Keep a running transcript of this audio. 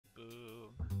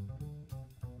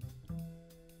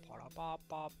Ba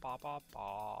ba ba ba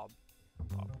ba.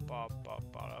 Ba ba ba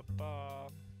ba ba.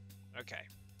 Okay.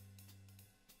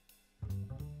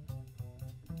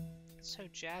 It's so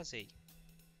jazzy.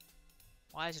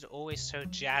 Why is it always so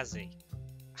jazzy?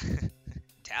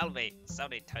 Tell me.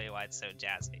 Somebody tell me why it's so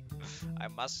jazzy. I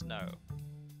must know.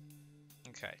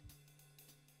 Okay.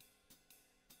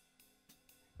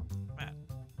 Man.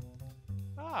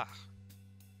 Ah.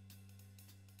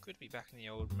 Good to be back in the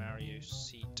old Mario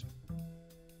seat.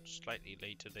 Slightly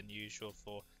later than usual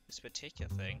for this particular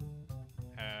thing.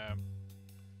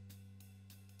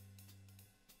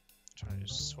 Trying to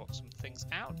just swap some things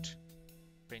out.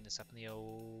 Bring this up in the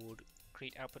old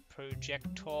Create Output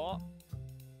Projector.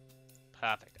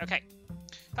 Perfect. Okay.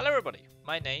 Hello everybody.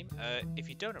 My name, if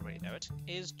you don't already know it,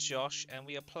 is Josh, and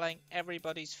we are playing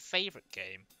everybody's favorite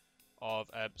game of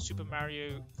Super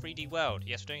Mario 3D World.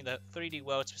 Yes, we're doing the 3D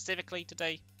World specifically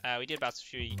today. We did about a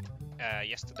few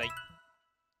yesterday.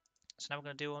 So now we're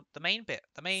going to do the main bit,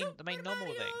 the main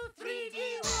normal thing.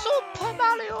 Super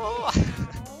Mario!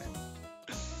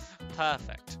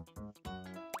 Perfect.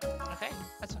 Okay,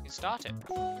 let's fucking start it.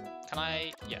 Can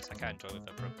I? Yes, I can join with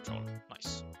a Pro Controller.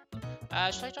 Nice.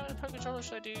 Should I join with a Pro Controller or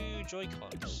should I do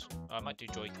Joy-Cons? Oh, I might do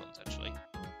Joy-Cons actually.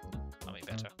 That'll be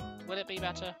better. Will it be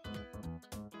better?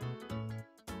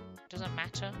 Does it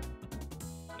matter?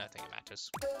 I don't think it matters.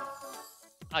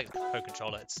 I like the Pro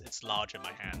Controller, it's larger in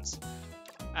my hands.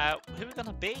 Who are we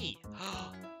gonna be?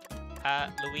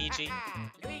 Luigi.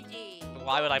 Luigi.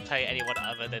 Why would I play anyone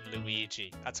other than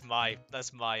Luigi? That's my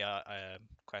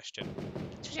question.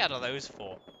 Especially out of those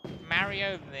four.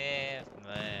 Mario, meh.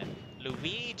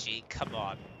 Luigi, come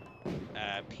on.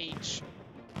 Peach,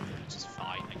 which is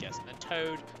fine, I guess. And then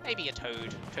Toad, maybe a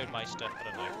Toad. Toadmeister, I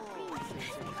don't know.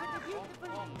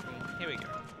 Here we go.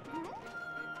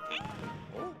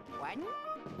 What?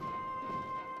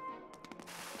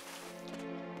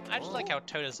 I just like how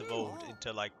Toad has evolved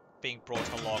into like being brought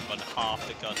along on half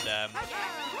the goddamn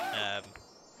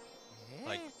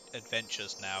like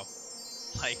adventures now.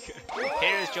 Like,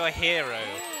 here is your hero.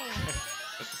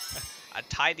 A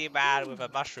tiny man with a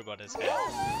mushroom on his head.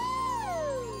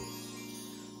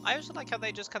 I also like how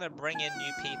they just kind of bring in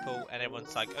new people and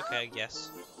everyone's like, okay, yes.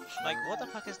 Like, what the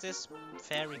fuck is this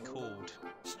fairy called?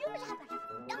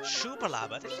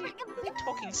 Shubalaba? Are they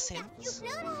talking Sims?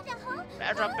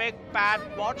 There's a big bad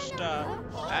monster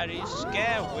and he's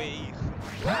scary.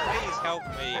 Please help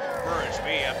me. It's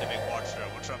me, I'm the big monster.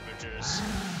 What's up, bitches?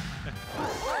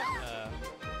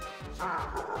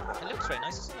 It looks very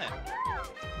nice, doesn't it?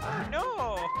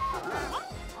 No!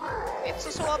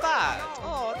 It's so bad!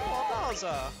 Oh no,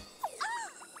 Bowser!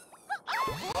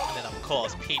 And then of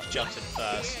course, Peach jumps in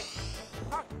first.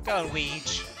 Go on,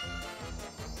 Weege!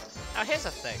 Now here's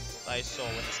a thing that I saw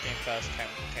when this game first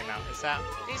came out, is that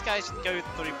these guys go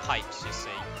through pipes, you see.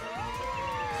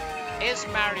 Is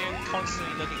Mario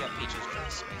constantly looking at Peach's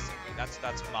dress, basically? That's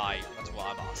what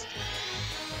I'm asking.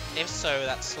 If so,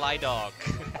 that's Sly Dog.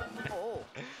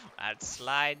 That's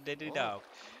Sly Dog.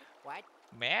 What?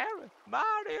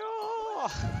 Mario!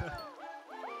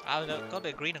 Oh no, got a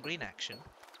bit of green action.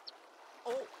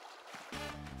 Oh.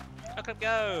 Look at him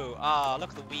go! Ah, oh,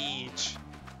 look at the Weege.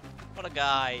 What a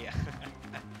guy.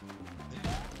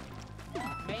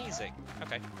 Amazing.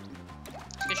 Okay.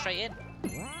 Let's get straight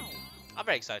in. I'm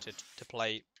very excited to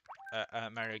play a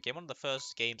Mario game. One of the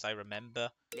first games I remember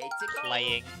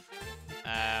playing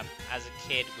as a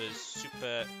kid was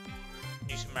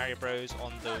New Super Mario Bros.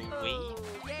 On the Wii.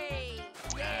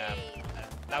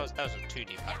 That was a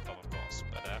 2D platform, of course,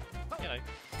 but you know,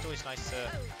 it's always nice to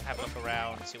have a look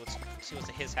around, see what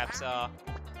the his haps are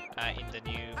in the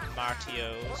new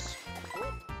Martios.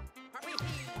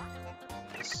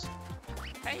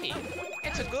 Hey,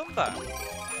 it's a Goomba.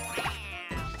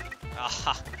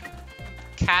 Ah,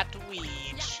 Cat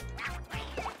Weege.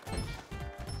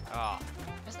 Ah,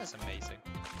 isn't this amazing?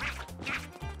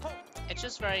 It's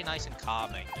just very nice and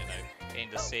calming, you know, getting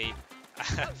to see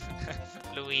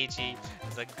Luigi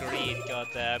as a green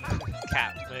goddamn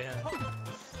cat.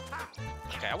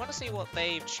 Okay, I want to see what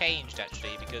they've changed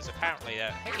actually, because apparently,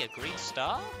 hey, a green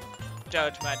star?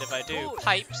 Don't mind if I do.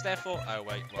 Pipes, therefore. Oh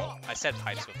wait, well, I said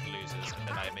pipes were for losers, and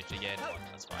then I admitted again.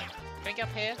 That's fine. Can we get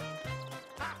up here?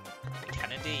 We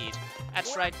can indeed.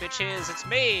 That's right, bitches. It's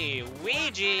me,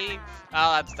 Ouija.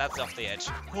 Oh, that's off the edge.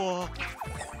 Whoa.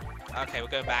 Okay, we'll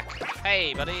go back.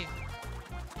 Hey, buddy.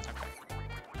 Okay.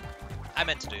 I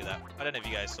meant to do that. I don't know if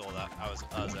you guys saw that. I was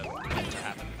meant to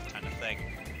happen kind of thing.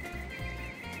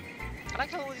 I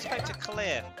like how all these pipes are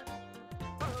clear.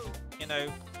 You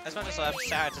know, as much as I'm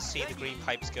sad to see the green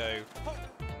pipes go,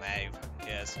 no, who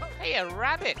cares? Hey, a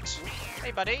rabbit!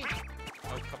 Hey, buddy!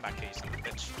 Oh, come back here, you son of a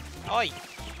bitch. Oi!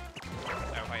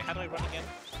 Oh wait, how do I run again?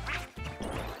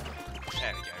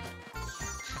 There we go.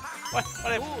 What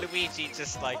if Luigi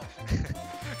just like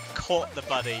caught the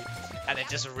buddy and then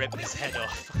just ripped his head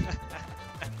off?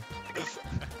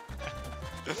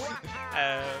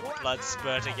 Blood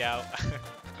spurting out.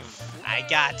 I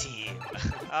got him.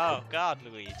 Oh god,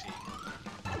 Luigi.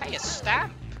 Hey, a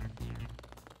stamp.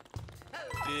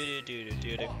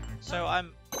 So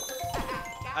I'm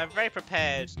very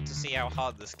prepared to see how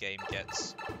hard this game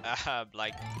gets.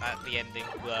 Like at the ending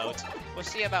world. We'll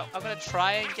see about. I'm gonna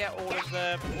try and get all of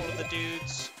the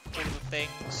dudes, all of the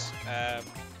things.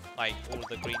 Like all of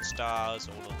the green stars,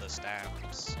 all of the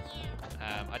stamps.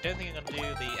 I don't think I'm gonna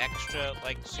do the extra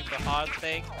like super hard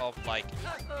thing of like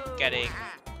getting.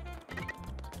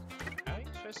 How are you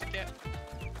supposed to get?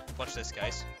 Watch this,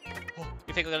 guys.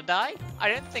 You think we're gonna die? I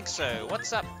don't think so.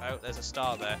 What's up? Oh, there's a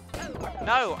star there.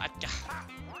 No! Are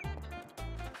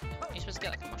you supposed to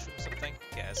get like a mushroom or something?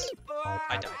 Yes.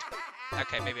 I died.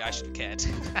 Okay, maybe I should have cared.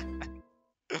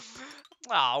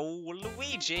 Oh,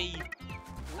 Luigi!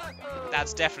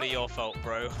 That's definitely your fault,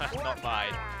 bro. Not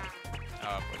mine.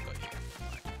 Oh, I've already got you.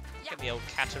 Get the old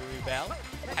Kataroo bell.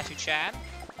 Katu-chan.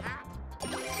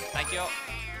 Thank you.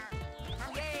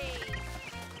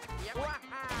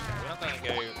 We're not going to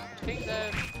go. Do you think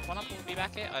the one-up will be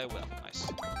back here? Oh, well, nice.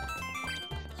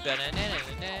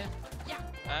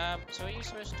 So are you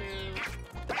supposed to...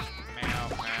 Meow,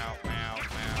 meow, meow,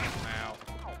 meow, meow.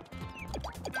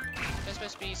 There's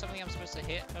supposed to be something I'm supposed to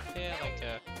hit up here, like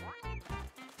a...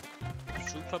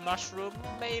 Super mushroom,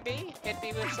 maybe? Hit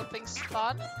me with something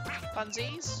fun?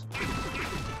 Funsies?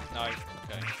 No,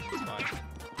 okay, it's fine.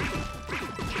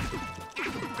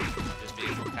 Just be a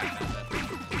little cat now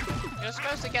then. You're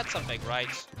supposed to get something,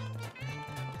 right?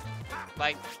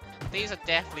 Like, these are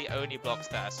definitely only blocks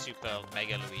that a Super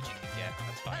Mega Luigi can get.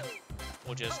 That's fine.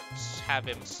 Or just have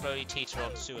him slowly teeter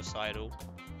on suicidal.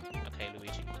 Okay,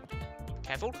 Luigi.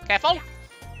 Careful, careful!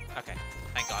 Okay,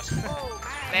 thank God.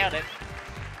 Nailed it.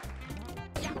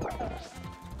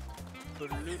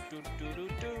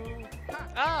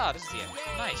 Ah, this is the end.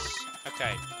 Nice.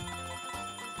 Okay.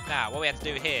 Now, what we have to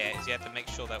do here is you have to make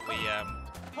sure that we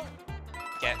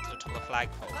get to the top of the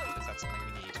flagpole, because that's something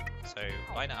we need. So,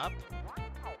 line it up.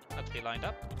 That's be lined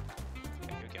up.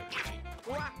 Okay, here we go,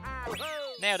 Luigi.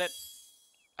 Nailed it.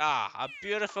 Ah, a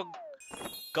beautiful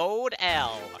gold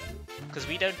L. Because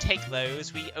we don't take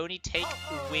those, we only take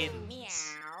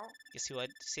wins. You see what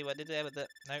I did there with the...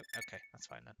 No? Okay, that's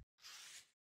fine then.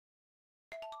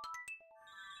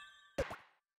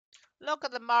 Look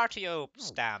at the Mario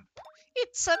stamp.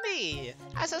 It's a me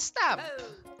as a stamp.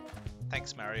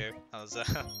 Thanks, Mario. That was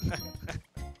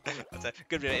that's a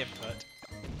good bit of input.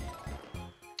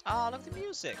 Ah, look at the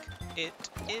music. It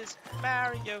is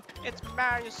Mario. It's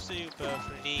Mario Super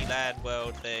 3D Land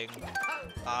World thing.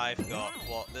 I forgot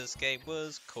what this game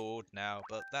was called now,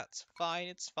 but that's fine.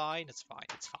 It's fine. It's fine.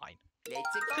 It's fine.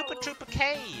 Koopa Troopa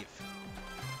Cave.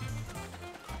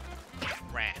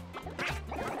 Ran.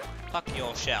 Fuck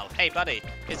your shell. Hey, buddy.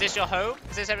 Is this your home?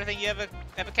 Is this everything you ever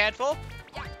cared for?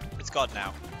 It's gone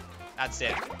now. That's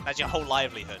it. That's your whole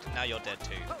livelihood. Now you're dead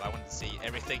too. I want to see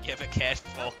everything you ever cared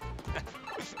for.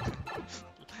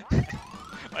 I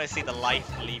want to see the life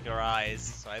leave your eyes,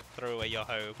 so I threw away your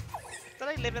home. Do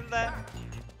they live in there?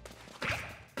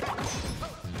 I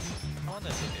wonder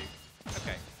if they do.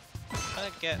 Okay. I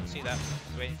don't see that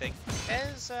do anything.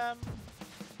 There's I'm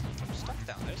stuck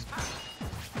down there.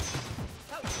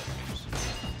 There we go.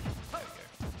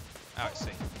 Oh, I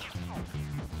see.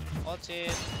 What's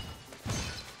in?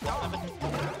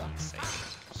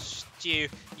 You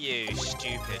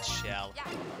stupid shell.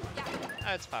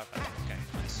 Oh, it's perfect. Okay,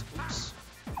 nice. Oops.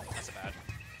 That's bad.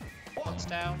 What's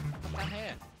down? What's down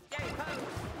here?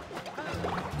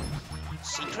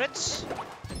 Secrets?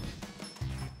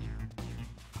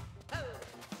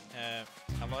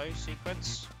 Hello,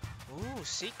 secrets? Ooh,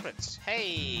 secrets.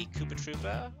 Hey, Koopa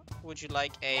Troopa. Would you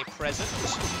like a present?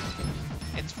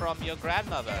 It's from your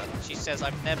grandmother. She says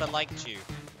I've never liked you.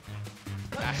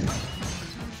 I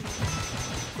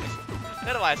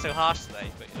don't know why it's so harsh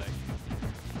today, but you know.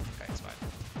 Okay, it's fine.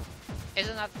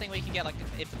 Isn't that the thing where you can get like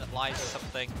infinite lives or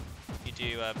something? You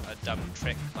do a dumb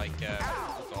trick like,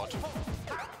 oh god.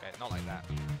 Okay, not like that.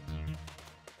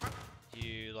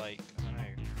 You like, I don't know.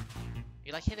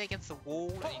 You like hit it against the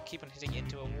wall and you keep on hitting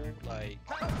into a wall, like...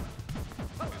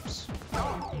 Oops.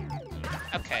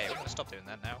 Okay, we're gonna stop doing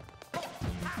that now.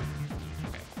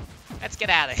 Okay. Let's get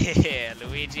out of here,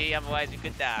 Luigi, otherwise we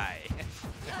could die.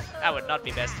 That would not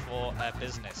be best for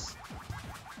business.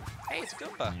 Hey, it's a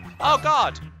Goomba. Oh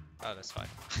god! Oh, that's fine.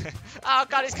 Oh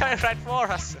god, he's coming right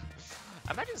for us!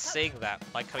 Imagine seeing that,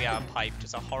 like coming out of a pipe,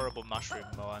 just a horrible mushroom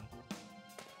one.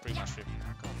 Blue mushroom.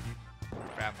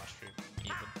 Brown mushroom.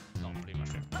 Even. Not blue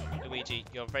mushroom. Luigi,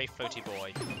 you're a very floaty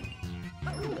boy.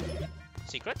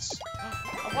 Secrets?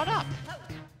 A 1-up!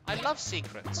 I love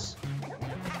secrets. I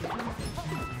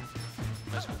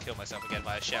just will kill myself again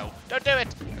by a shell. Don't do it!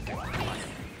 Okay, fine.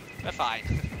 We're fine.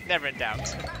 Never in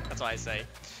doubt. That's what I say.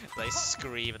 They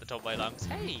scream at the top of my lungs.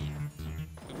 Hey!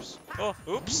 Oops. Oh,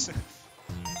 oops!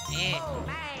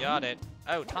 Got it.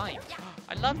 Oh, time.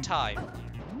 I love time.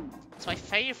 It's my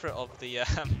favourite of the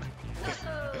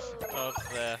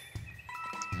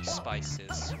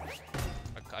spices.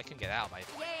 I can get out of my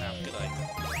mouth, could I?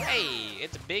 Hey,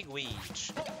 it's a big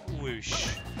weege.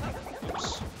 Whoosh.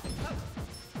 Oops.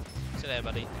 Sit there,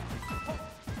 buddy.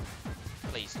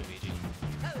 Please, Luigi.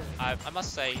 I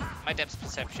must say, my depth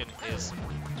perception is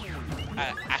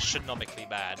astronomically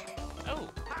bad. Oh.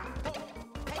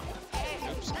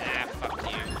 Oops. Ah, fuck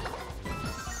you.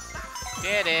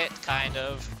 Did it, kind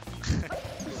of.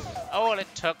 All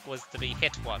it took was to be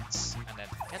hit once, and then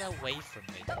get away from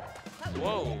me.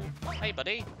 Whoa! Hey,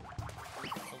 buddy!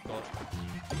 Oh god.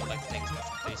 I'd like to take this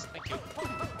mushroom, please. Thank you.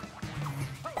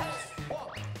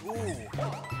 Ooh!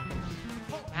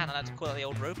 Man, I like to call it the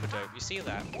old rope-a-dope. You see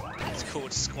that? It's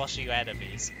called squashing your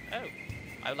enemies. Oh!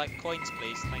 I would like coins,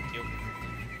 please. Thank you.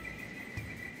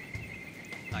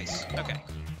 Nice. Okay.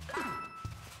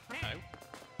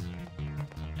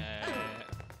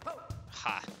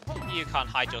 Ha! You can't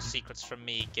hide your secrets from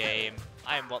me, game.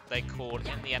 I am what they call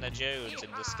Indiana Jones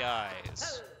in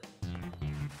disguise.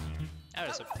 Oh,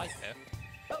 there's a pipe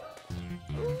here.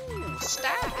 Ooh,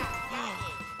 stab!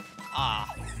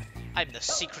 Ah, I'm the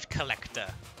secret collector.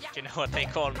 Do you know what they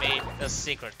call me? The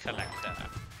secret collector.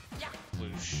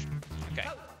 Whoosh. Okay.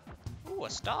 Ooh, a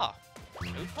star.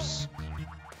 Oops.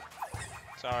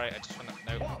 Sorry, I just wanna...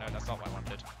 No, that's not what I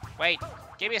wanted. Wait,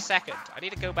 give me a second. I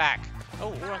need to go back.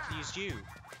 Oh, or I could use you.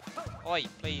 Oi,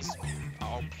 please.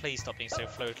 Oh, please stop being so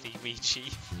floaty, Ouija.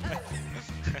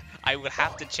 I will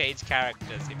have to change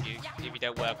characters if you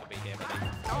don't work with me here, buddy.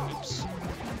 Oops.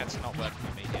 That's not working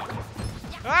with me here.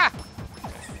 Ah!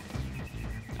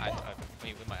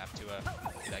 We might have to do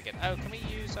that again. Oh, can we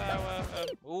use our...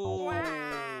 Ooh,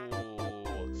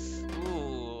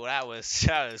 that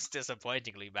was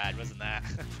disappointingly bad, wasn't that?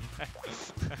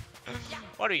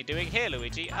 What are you doing here,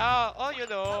 Luigi? Oh, you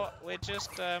know, we're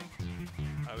just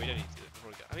Oh, we don't need to.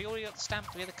 Have we already got the stamp?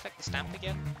 Do we have to collect the stamp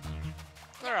again?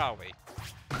 Where are we?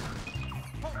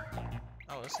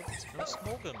 Oh, there's some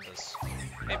small gumbers.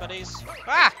 Hey, buddies.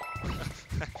 Ah!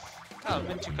 Oh, I've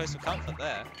been too close to comfort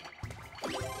there.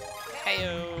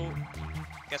 Heyo.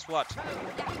 Guess what?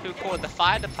 Who called the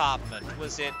fire department?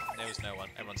 Was it? There was no one.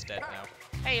 Everyone's dead now.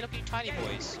 Hey, look at you tiny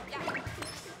boys.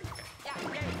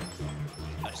 Okay.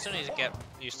 I still need to get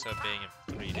used to being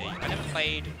in 3D. I never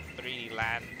played 3D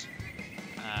Land,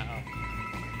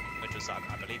 which was, I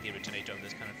believe, the originator of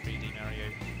this kind of 3D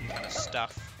Mario kind of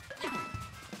stuff. But,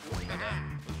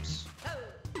 oops.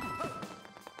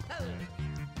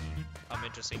 I'm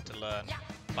interesting to learn.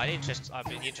 By I've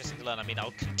been interesting to learn, I mean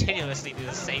I'll continuously do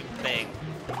the same thing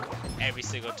every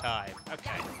single time.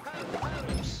 Okay.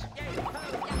 Oops.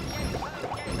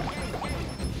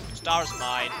 The star is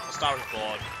mine. The star is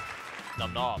born.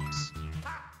 Nom noms.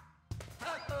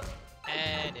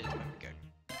 And it is going to go.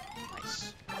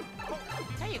 Nice.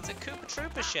 Hey, it's a Koopa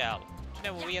Troopa shell. Do you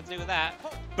know what we have to do with that?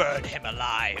 Burn him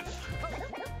alive.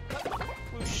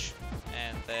 Whoosh.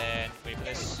 And then wait for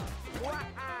this.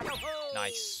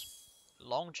 Nice.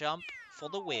 Long jump for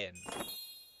the win.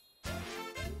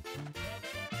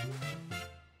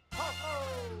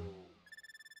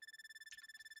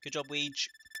 Good job, Weege.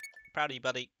 Proud of you,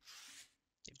 buddy.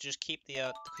 If you just keep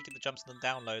the jumps and the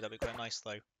down low, that'd be quite nice,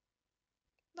 though.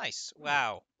 Nice.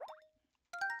 Wow.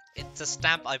 It's a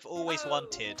stamp I've always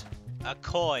wanted. A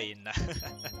coin.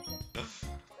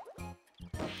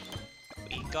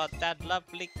 We got that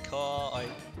lovely coin.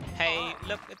 Hey,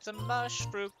 look, it's a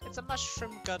mushroom. It's a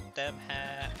mushroom goddamn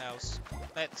house.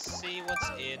 Let's see what's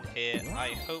in here.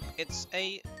 I hope it's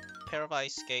a pair of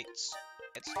ice skates.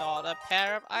 It's not a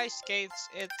pair of ice skates,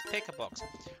 it's a pick a box.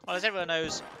 Well, as everyone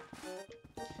knows,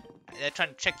 they're trying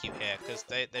to trick you here, because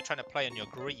they're trying to play on your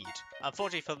greed.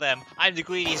 Unfortunately for them, I'm the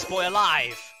greediest boy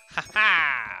alive! Ha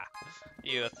ha!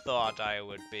 You thought I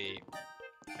would be...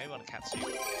 Maybe I want to catch you.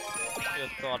 You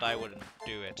thought I wouldn't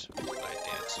do it, but I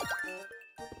did.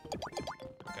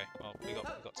 Okay, well, we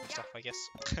got some stuff, I guess.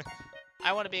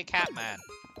 I want to be a cat man.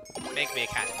 Make me a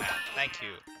cat man. Thank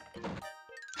you.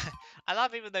 I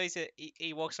love even though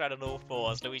he walks around on all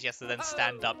fours, Luigi has to then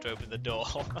stand up to open the door.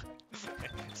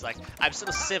 It's like, I'm sort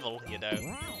of civil, you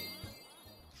know.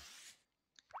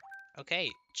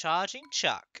 Okay, charging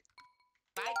Chuck.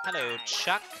 Hello,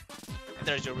 Chuck.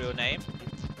 There's your real name.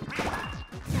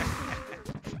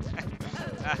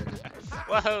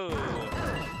 Whoa!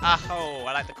 Oh,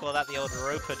 I like to call that the old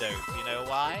rope-a-dope. You know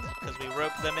why? Because we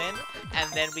roped them in,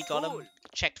 and then we got them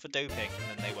checked for doping,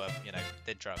 and then they were, you know,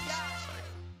 did drugs. So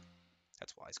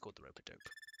that's why it's called the rope-a-dope.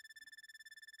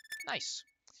 Nice.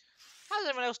 How's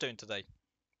everyone else doing today?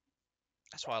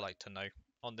 That's what I like to know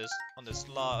on this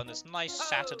nice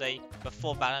Saturday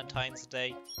before Valentine's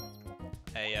Day.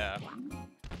 A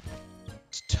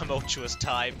tumultuous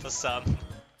time for some.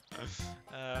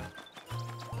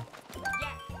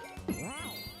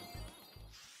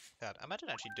 God, imagine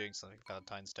actually doing something for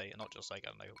Valentine's Day and not just like, I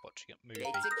don't know, watching a movie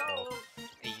or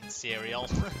eating cereal.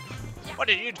 What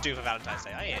did you do for Valentine's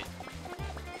Day? I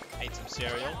ate some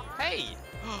cereal. Hey!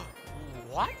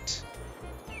 What?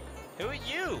 Who are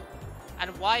you?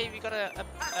 And why have you got a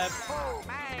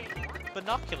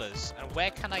binoculars? And where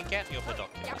can I get your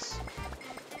binoculars?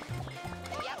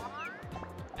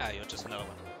 Ah, you're just another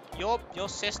one. Your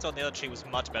sister on the other tree was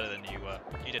much better than you were.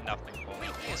 You did nothing for me.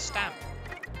 Hey, a stamp.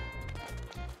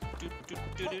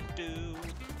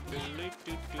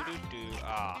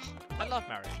 Ah, I love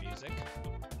Mario music.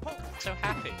 So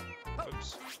happy.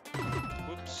 Whoops.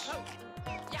 Whoops.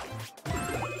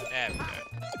 There we go.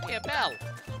 Hey, a bell.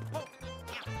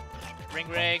 Ring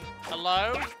ring.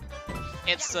 Hello?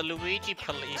 It's the Luigi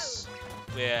police.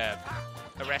 We're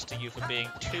arresting you for being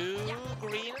too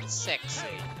green and sexy.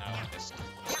 Oh, I missed.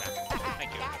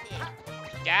 Thank you.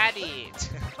 Got it.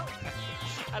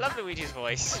 I love Luigi's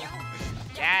voice.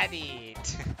 Got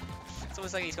it. It's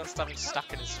almost like he's got something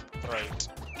stuck in his throat.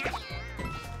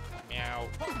 Meow.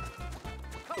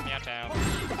 Meow town.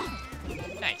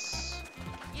 Nice.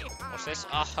 What's this?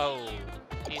 Oh,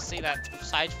 can you see that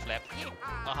side flip?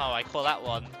 Oh, I call that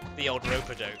one the old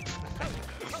rope-a-dope.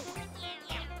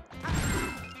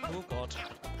 Oh god.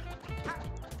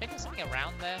 I think there's something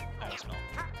around there. No, it's not.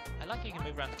 I like how you can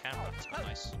move around the camera. It's quite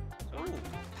nice. Ooh,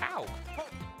 pow. Do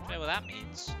you know what that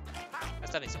means?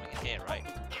 There's definitely something in here, right?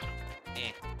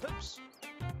 Eh. Oops.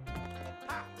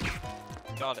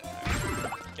 Got it.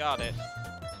 Got it.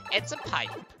 It's a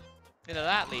pipe. You know,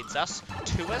 that leads us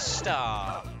to a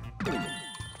star. Oh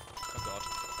god.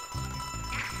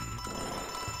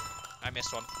 I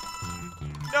missed one.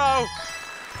 No! Okay.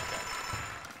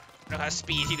 Look how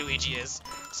speedy Luigi is.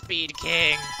 Speed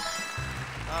King.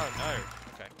 Oh no.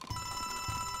 Okay.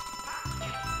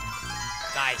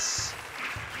 Nice.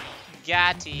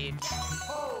 Got it.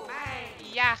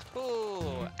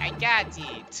 Yahoo! I got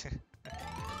it.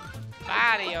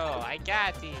 Mario, I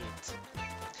got it.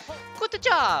 Good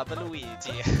job,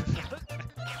 Luigi.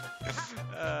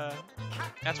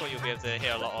 That's what you'll be able to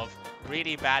hear a lot of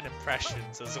really bad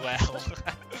impressions as well,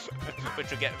 which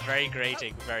will get very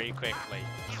grating very quickly.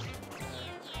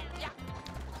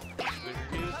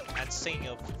 And singing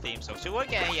of the theme songs. You won't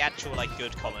get any actual like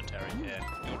good commentary here.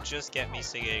 You'll just get me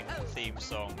singing theme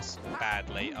songs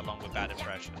badly along with bad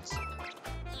impressions.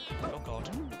 Oh god.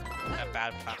 And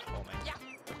bad platforming.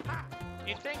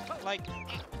 You'd think, like,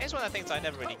 here's one of the things I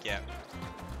never really get.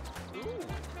 Ooh.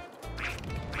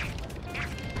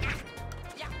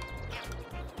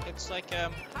 It's like,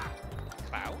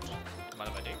 cloud? What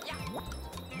do I do?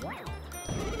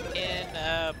 In,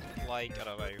 like, I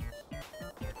don't know.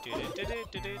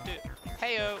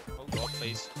 Heyo! Oh god,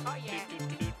 please.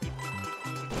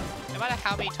 No matter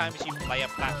how many times you play a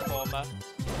platformer,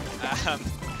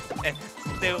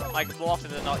 still, like, more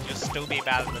often than not, you'll still be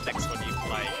better than the next one you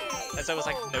play. There's almost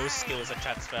like no skills are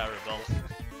transferable.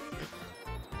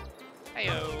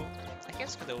 Heyo! I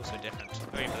guess they're also different.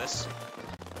 Wait for this.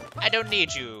 I don't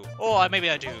need you! Or maybe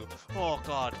I do. Oh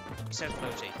god, you're so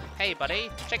floaty. Hey buddy,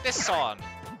 check this on!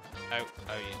 Oh,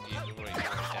 you already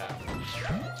down.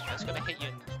 I was gonna hit you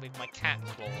with my cat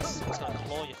claws. I was gonna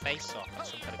claw your face off like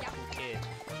some kind of cool kid.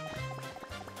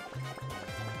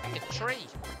 Hey, a tree!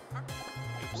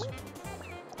 Oops.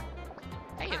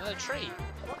 Hey, another tree!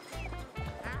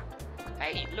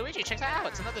 Hey, Luigi, check that out!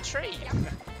 It's another tree!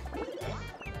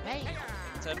 Hey,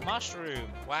 it's a mushroom!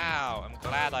 Wow, I'm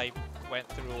glad I went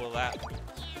through all that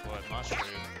for a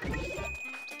mushroom.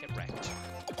 Get wrecked.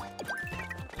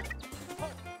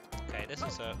 Okay, this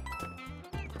is a...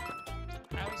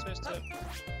 How are we supposed to...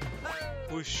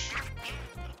 Whoosh!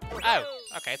 Oh,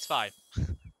 okay, it's fine.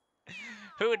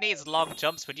 Who needs long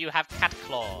jumps when you have cat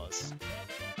claws?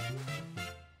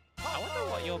 I wonder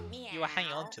what you were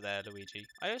hanging on to there, Luigi.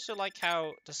 I also like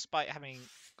how, despite having,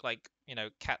 like, you know,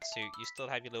 cat suit, you still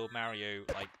have your little Mario,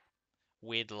 like,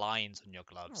 weird lines on your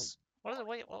gloves. What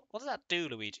does that do,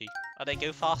 Luigi? Oh, they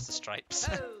go faster stripes.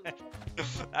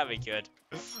 That'd be good.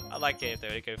 I like it if they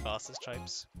would go faster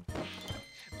stripes.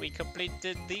 We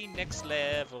completed the next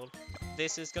level.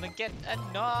 This is gonna get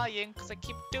annoying because I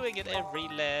keep doing it every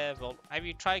level. Have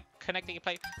you tried connecting your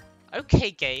play?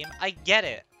 Okay, game, I get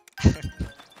it.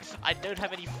 I don't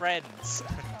have any friends.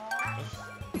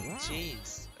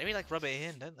 Jeez. They like rub it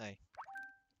in, don't they?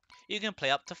 You can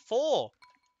play up to 4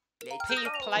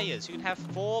 players. You can have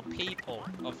 4 people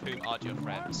of whom aren't your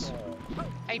friends.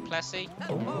 Hey, Plessy.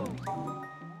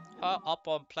 Hop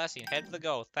on Plessy and head for the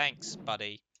goal. Thanks,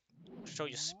 buddy. Show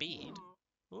your speed.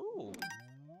 Ooh.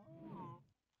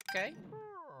 Okay.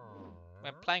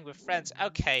 When playing with friends.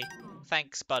 Okay.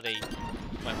 Thanks, buddy.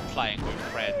 When playing with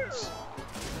friends.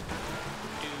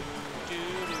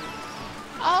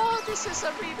 Oh, this is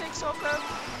a remix of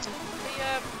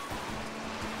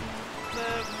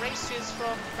the races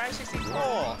from Mario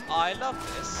 64. I love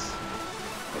this.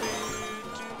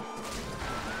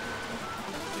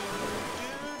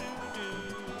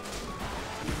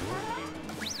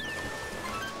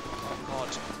 Oh god.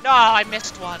 No, I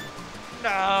missed one.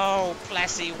 No,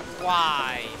 Plessy,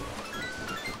 why?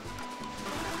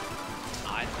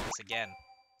 I do this again.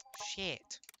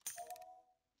 Shit.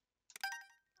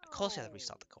 Of course we have to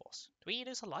restart the course. Do we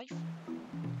lose a life?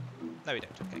 No, we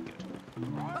don't. Okay, good.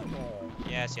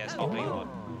 Yes, hop me on.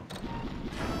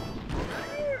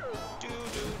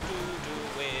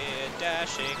 We're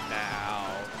dashing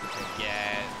now to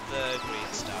get the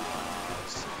green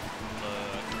stars.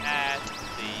 Look at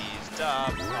these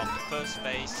dumb octopus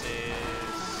faces.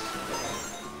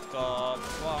 Got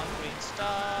 1 green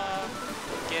star.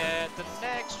 Get the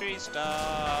next green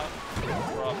star.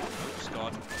 From oops,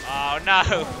 God. Oh no!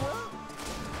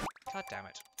 God damn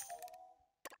it.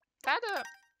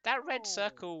 That red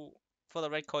circle for the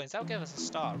red coins, that'll give us a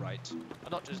star, right? Or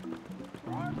not just...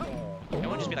 It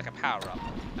won't just be like a power-up,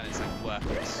 and it's like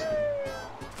worthless.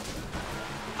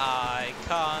 I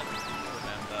can't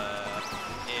remember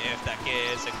if that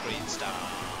gives a green star.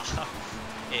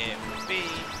 It would be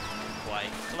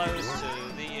quite close to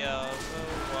the other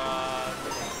one.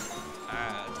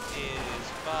 That is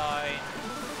fine.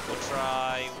 We'll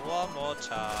try one more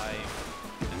time,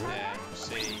 and then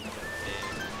see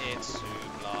if it's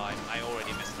sublime. I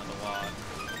already missed another one.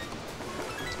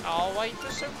 Oh, wait,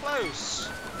 you're so close.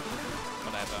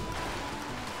 Whatever.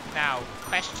 Now,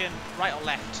 question, right or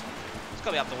left? It's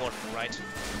gotta be up the waterfall, right?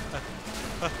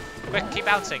 Quick, keep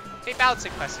bouncing. Keep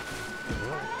bouncing, Plessy.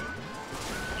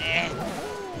 Yeah.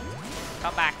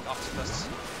 Come back, octopus.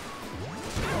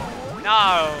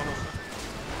 No!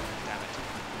 Damn it.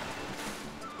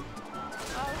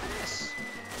 Oh, look at this.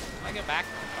 Can I go back?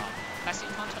 Oh, Plessy,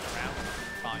 you can't turn around.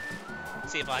 Fine.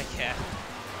 See if I care.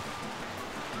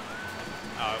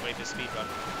 Oh, wait for speed run.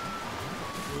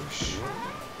 Whoosh.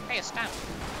 Hey, a stamp.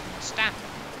 A stamp.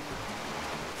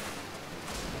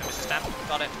 I missed a stamp.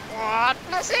 Got it. What?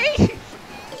 Plessy!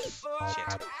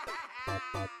 Shit.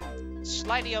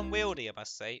 Slightly unwieldy, I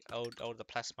must say. Old the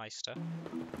Plessmeister.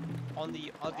 On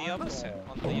the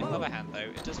other hand, though,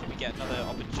 it does mean we get another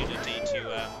opportunity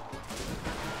to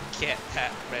get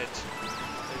that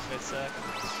those red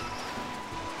circles.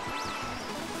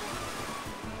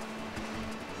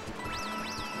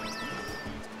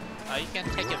 You can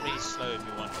take it really slow if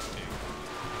you want to.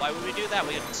 Why would we do that?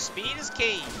 Speed is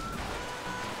key. 1,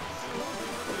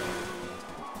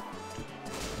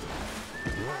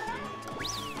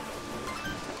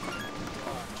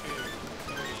 2,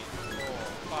 3, 4,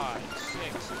 5,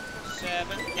 6,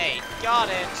 7, 8. Got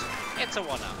it. It's a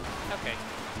 1-up. Okay,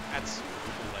 that's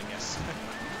cool, I guess. 1,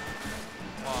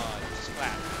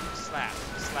 slap, slap,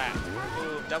 slap.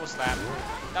 Ooh, double slap,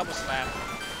 double slap.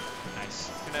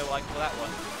 Nice. You know, like for that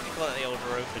one. Call it the old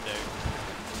rope-a-do.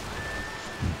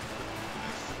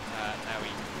 Now we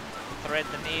thread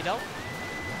the needle.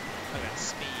 Look at that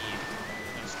speed.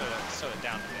 I'm going to slow it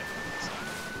down a bit. So,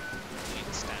 we need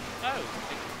to stand. Oh!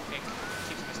 It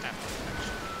keeps my stamina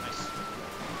actually. Nice.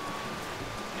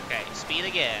 Okay, speed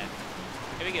again.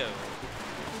 Here we go.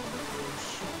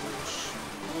 Whoosh, whoosh,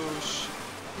 whoosh.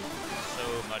 So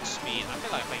much speed. I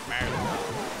feel like I'm playing Mario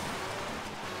Kart.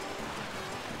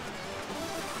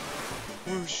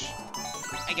 Whoosh.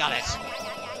 I got it.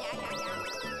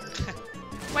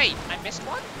 Wait, I missed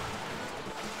one?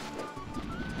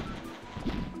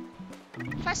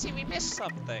 Plessy, we missed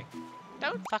something.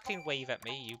 Don't fucking wave at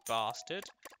me, you bastard.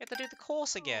 You have to do the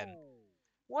course again.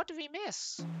 What did we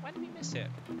miss? When did we miss it?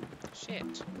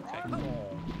 Shit. Okay.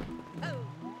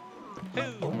 Who?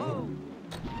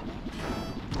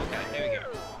 Okay, there we go.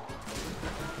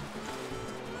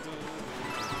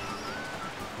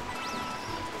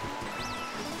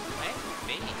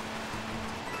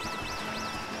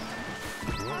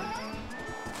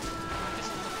 This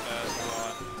is the first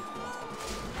one.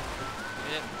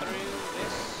 Is it through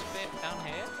this bit down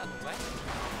here? That way?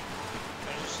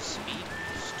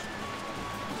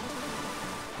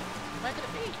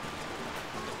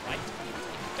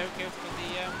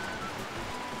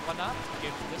 one up. Go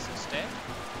for this instead.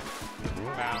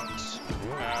 Bounce,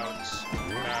 bounce,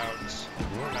 bounce,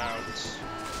 bounce.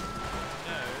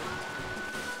 No.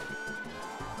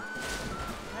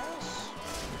 Mouse.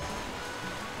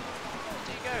 Where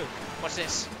do you go? What's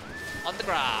this? On the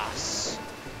grass.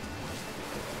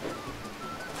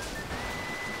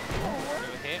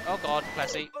 Over here. Oh god,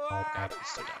 Plessy. Oh god, he's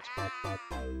still dead.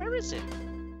 Where is it?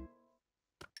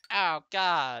 Oh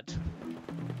god.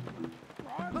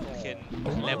 Fucking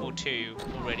level 2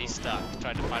 already stuck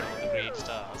trying to find all the green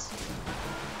stars.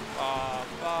 Ba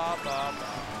ba ba ba.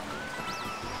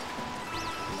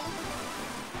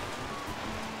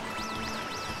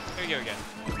 Here we go again.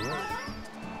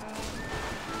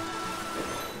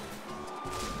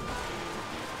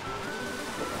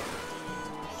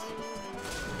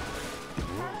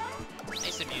 At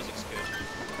least the music's good.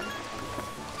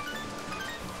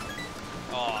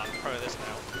 Oh, I'm pro this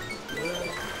now.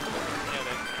 Nailed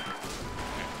it.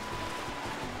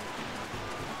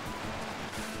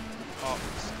 Hop,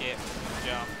 skip,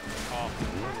 jump, hop,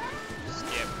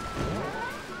 skip.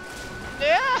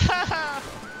 Yeah!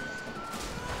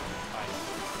 Right.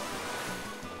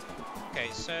 Okay,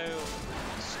 so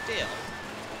still,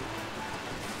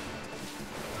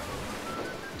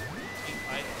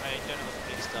 I don't know what the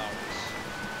big star is.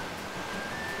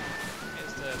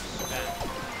 Here's the span.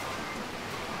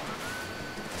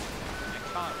 I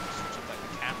can't switch up like the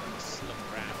camera and just look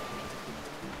around.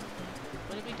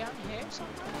 Will it be down here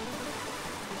somewhere?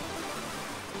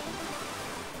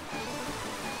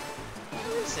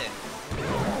 Where is it?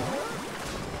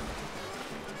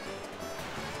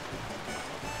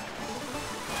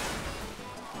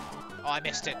 Oh, I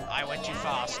missed it. I went too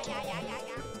fast.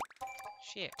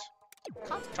 Shit.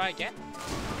 Can't try again.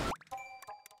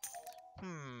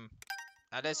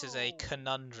 Now this is a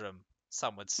conundrum,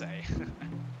 some would say.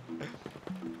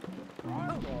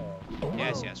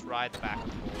 Yes, yes, ride the back of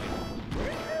the boy.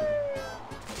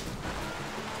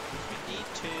 We need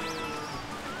to...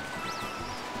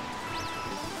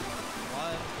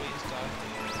 One green star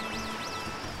here.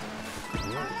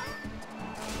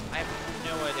 I have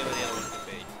no idea where the other one could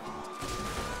be.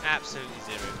 Absolutely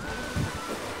zero.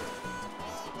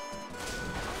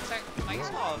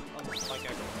 It's not like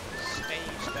a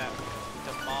stage that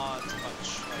demands much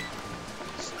like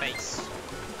space.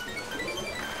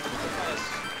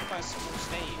 Quite a small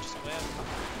stage, so where the fuck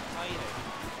are you?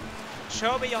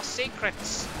 Show me your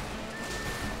secrets!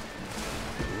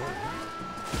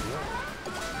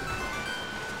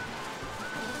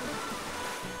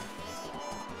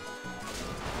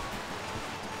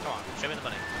 Come on, show me the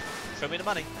money. Show me the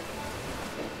money.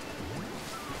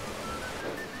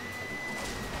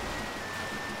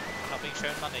 Not being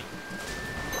shown money.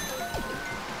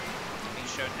 Being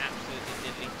shown absolutely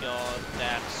diddly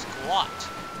goddamn squat.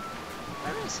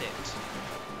 Where is it?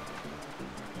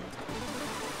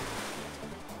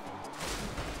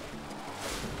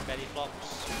 Belly flops,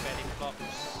 belly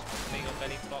flops, big old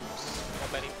belly flops,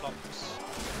 more belly flops.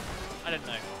 I don't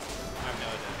know. I have no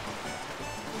idea.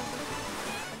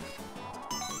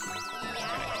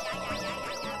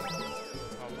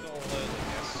 Oh, we got all those, I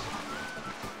guess.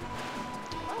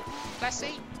 Oh,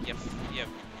 Plessy, you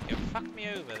fucked me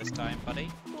over this time, buddy.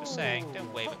 Just saying,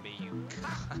 don't wave at me, you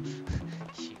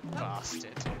you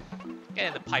bastard. Get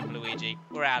in the pipe, Luigi.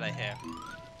 We're out of here.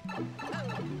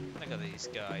 Look at these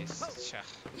guys.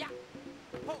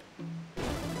 Whoa!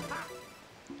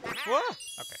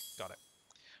 Okay, got it.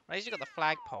 Right, you got the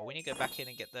flagpole. We need to go back in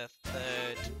and get the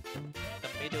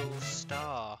middle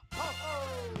star.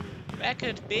 Where could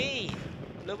it be?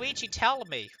 Luigi, tell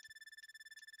me.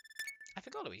 I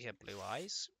forgot Luigi had blue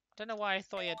eyes. I don't know why I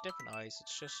thought he had different eyes.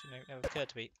 It's just, you know, it never occurred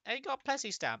to me. And he got a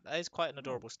Plessy stamp. That is quite an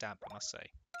adorable stamp, I must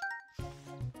say.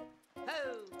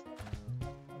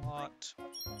 What?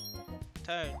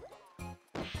 Tone.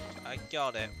 I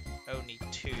got it. Only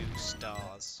 2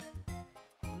 stars.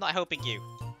 I'm not helping you.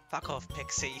 Fuck off,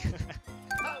 Pixie.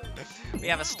 We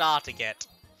have a star to get.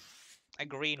 A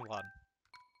green one.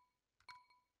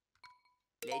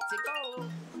 Let's go.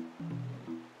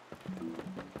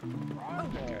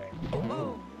 Okay.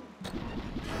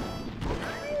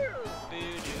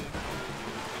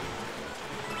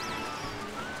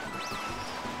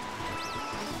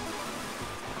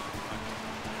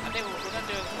 We're gonna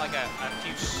do like a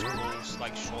few small,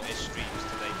 like shortish streams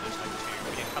today, just like 2.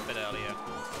 We did a bit earlier,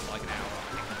 like an hour. I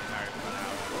think we'll be married for an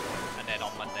hour, and then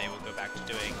on Monday we'll go back to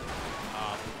doing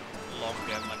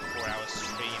longer, like 4-hour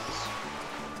streams.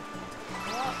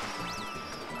 What?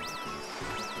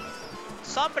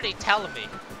 Somebody tell me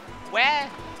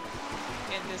where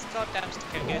in this goddamn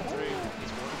stick can get through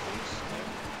these waterfalls? No?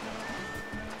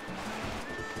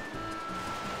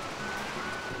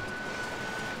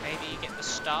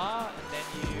 star, and then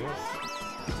you...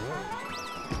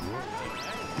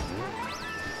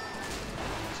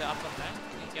 Is it up on there?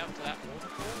 Can you get up to that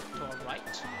waterfall to our right?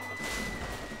 It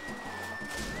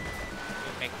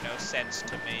would make no sense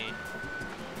to me.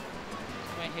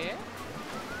 Am I here?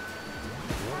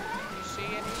 Do you see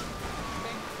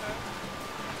anything?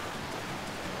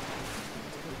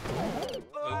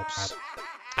 No? Oops.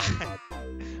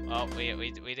 Oh,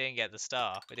 we didn't get the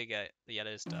star. We didn't get the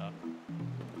yellow star.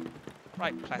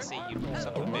 Right, Classy, you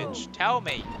son of a bitch. Tell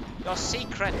me your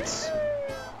secrets.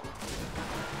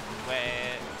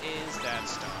 Where is that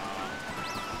star?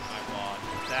 I want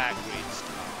that green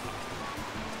star.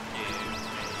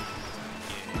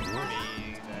 Give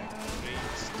me that green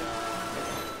star.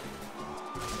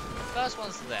 First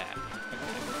one's there.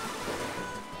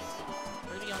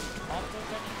 Really on top of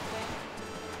anything?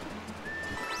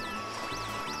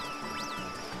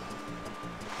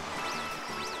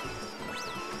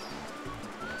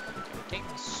 Taking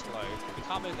it slow. We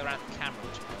can't move around the camera,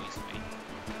 which annoys me.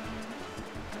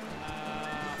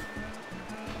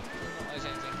 Not there's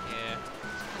anything here.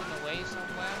 Is it pulling away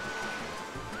somewhere?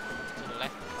 To the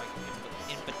left, like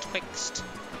in betwixt.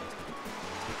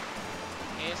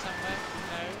 Here somewhere?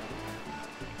 No.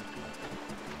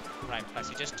 Right,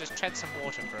 Plessy, just tread some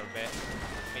water for a bit.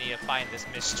 We need to find this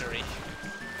mystery.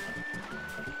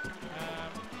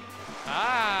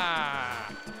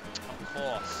 Of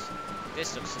course.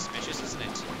 This looks suspicious, doesn't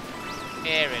it?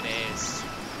 Here it is.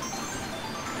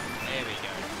 There we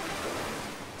go.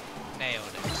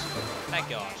 Nailed it. Thank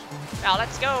God. Now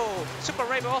let's go! Super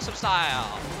Rainbow Awesome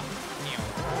style!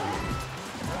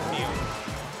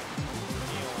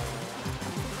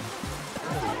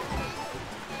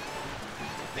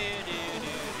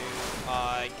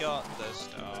 I got the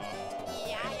star.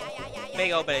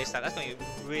 Big old belly stab. That's going to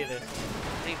really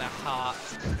bring the heart.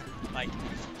 Like,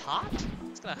 heart?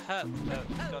 It's going to hurt the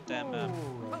goddamn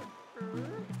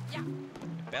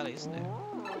belly, isn't it?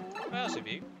 What else have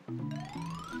you?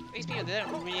 These people, they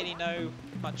don't really know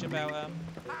much about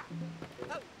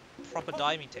proper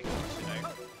diving techniques, you know.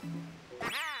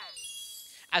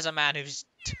 As a man who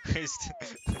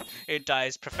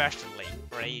dives professionally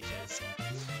for ages,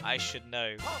 I should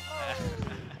know.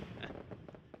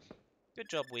 Good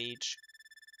job, Weege.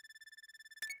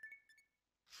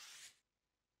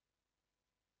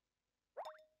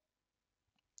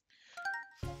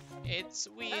 It's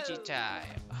Ouija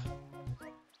time.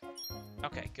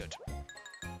 Okay, good.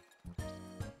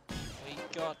 We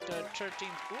got 13.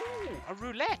 Ooh, a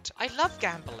roulette. I love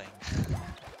gambling.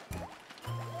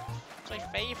 It's my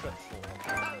favourite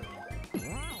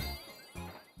form.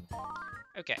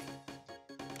 Okay.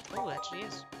 Oh, it actually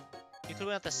is. You could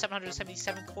win up to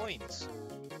 777 coins.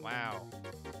 Wow.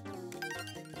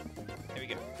 Here we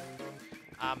go.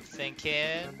 I'm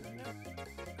thinking...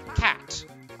 cat.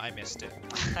 I missed it.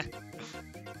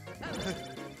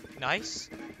 Nice.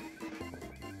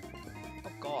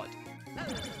 Oh god.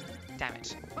 Damn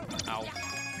it. Ow.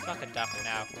 Fucking done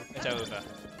now. It's over.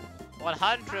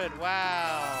 100!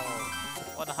 Wow!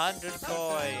 100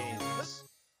 coins!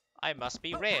 I must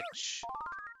be rich!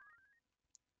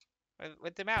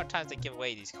 With the amount of times they give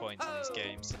away these coins in these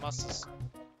games, it must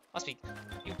be...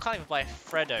 You can't even buy a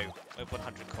Freddo with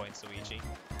 100 coins, Luigi.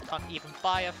 You can't even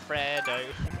buy a Freddo.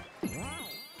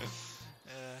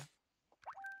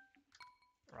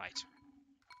 Right.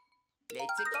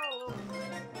 Let's go.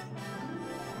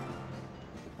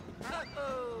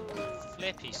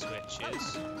 Flippy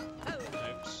switches.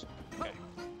 Oops. Okay.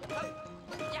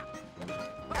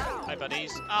 Hi,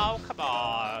 buddies. Oh, come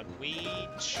on,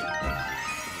 Weege.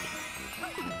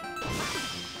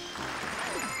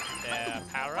 There.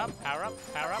 Power up, power up,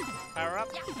 power up, power up.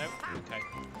 Nope. Okay.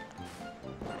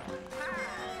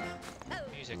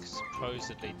 Music is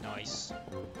supposedly nice.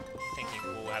 Thinking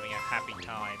we're all having a happy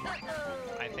time.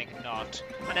 I think not.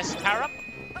 Unless power up.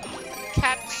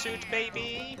 Cat suit,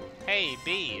 baby. Hey,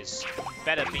 bees.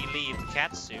 Better believe the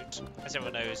cat suit. As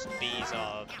everyone knows, bees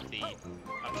are the...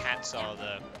 cats are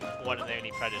the one and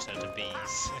only predator to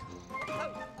bees.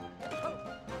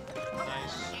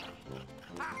 Nice.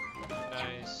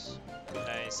 Nice.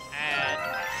 Nice. And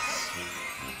nice.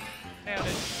 Nailed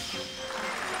it.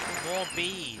 More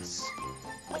bees.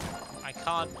 I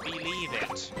can't believe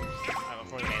it.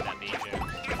 I've already made that bee joke.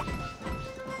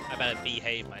 I better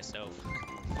behave myself.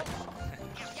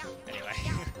 Anyway.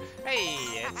 Hey,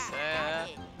 it's a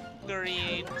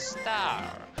green star.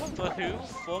 For who?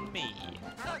 For me.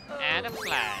 And a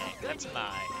flag. That's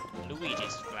mine.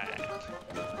 Luigi's flag.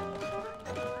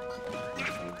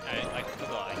 I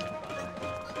forgot I can run.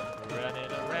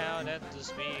 Running around at the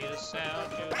speed of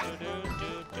sound. Do do do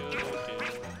do do do.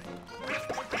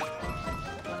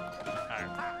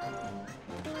 Alright.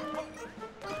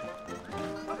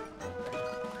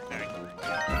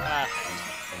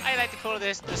 call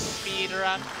this the speed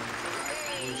run?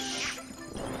 Whoosh.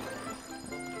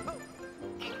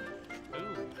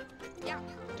 Ooh.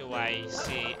 Do I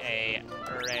see a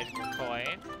red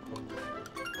coin?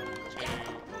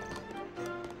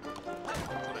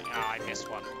 Ah, I missed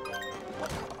one.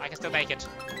 I can still make it.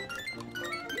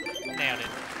 Nailed it.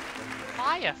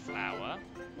 Fire flower?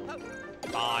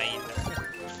 Fine.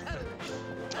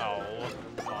 Oh,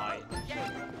 fine.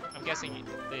 I'm guessing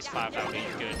this fire flower will be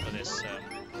good for this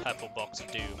purple box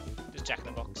of doom. This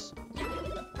jack-in-the-box.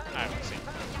 I don't see.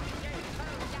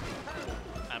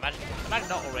 Imagine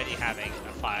not already having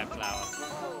a fire flower.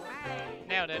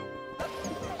 Nailed it.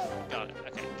 Got it.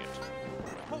 Okay,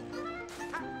 good.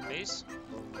 Please.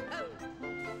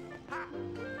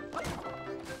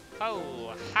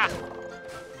 Oh, ha!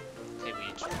 Okay,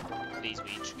 Weege. Please,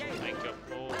 Weege. Thank you.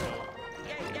 Oh, no.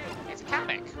 It's a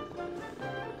comic.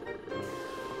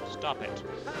 Stop it.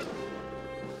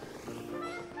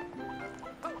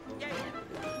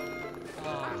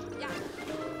 Oh.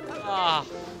 Oh.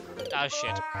 Oh,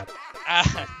 shit.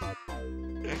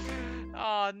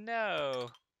 Oh, no.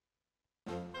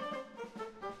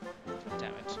 God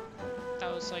damn it.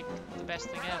 That was like the best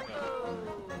thing ever.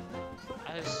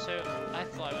 I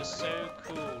thought I was so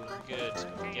cool and good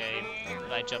at the game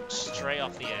that I jumped straight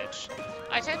off the edge.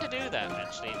 I tend to do that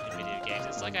actually in video games.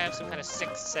 It's like I have some kind of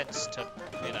sixth sense to,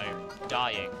 you know,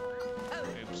 dying.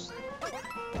 Oops.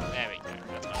 There we go.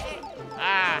 That's much better.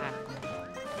 Ah!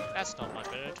 That's not much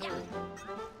better at all.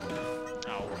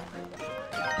 Oh.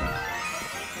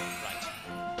 Right.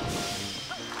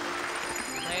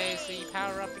 Where's the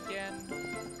power up again?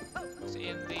 Is it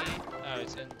in the... Oh,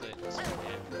 it's in the... It's in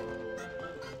there.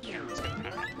 Yeah, let's go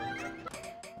power up.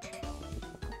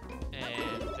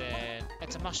 And then...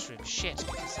 It's a mushroom. Shit.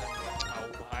 Because,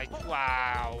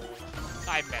 wow.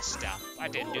 I messed up. I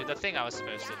didn't do the thing I was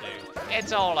supposed to do.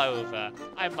 It's all over.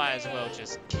 I might as well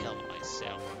just kill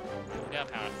myself. We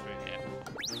gotta power through here.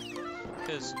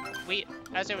 Because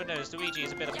as everyone knows, Luigi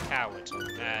is a bit of a coward,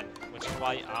 and which is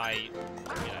why I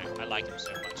like him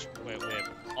so much. We're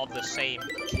of the same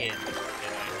kin, you know.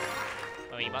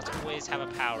 I mean, you must always have a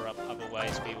power up,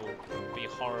 otherwise we will be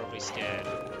horribly scared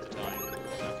all the time.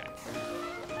 Okay.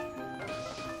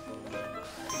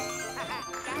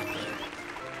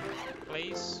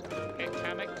 Please, get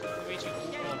Kamek, Luigi,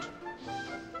 oh god.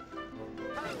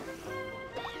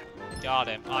 Got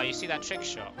him. Oh, you see that trick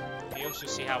shot? You also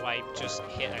see how I just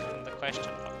hit the question for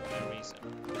no reason.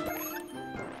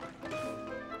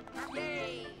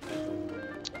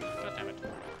 God damn it.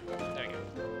 There we go.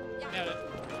 Nailed it.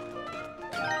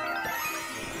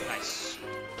 Nice.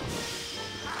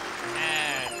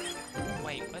 And...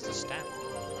 Wait, where's the stamp?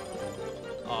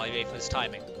 Oh, you wait for this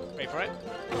timing. Wait for it.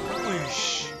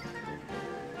 Whoosh.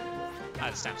 Ah,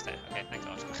 the stamp's there. Okay, thank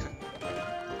God.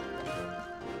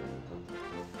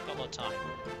 Got a lot of time.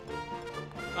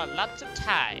 Got lots of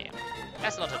time.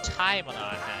 That's a lot of time on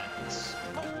our hands.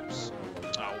 Oops.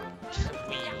 Oh,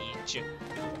 Weege.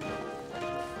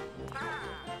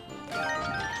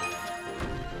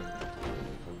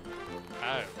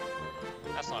 Oh,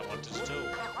 that's not what I wanted to do.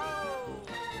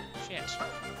 Shit.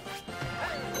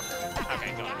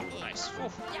 Okay, got it. Nice.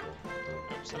 Whew.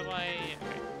 Oops, how do I...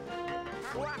 Okay.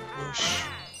 Whoosh.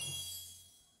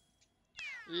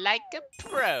 Like a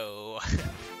pro.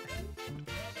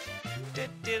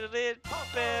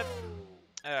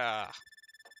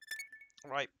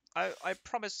 Right. I have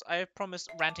promised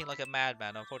ranting like a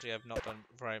madman. Unfortunately, I've not done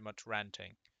very much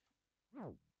ranting.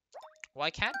 What I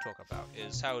can talk about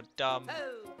is how dumb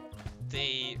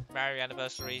the Mario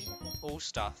Anniversary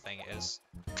All-Star thing is.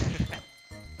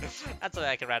 That's what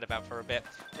I can rant about for a bit.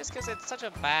 Just because it's such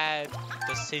a bad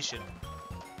decision.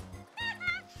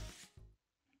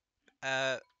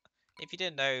 If you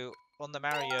didn't know, on the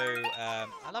Mario,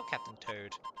 I love Captain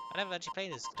Toad. I never actually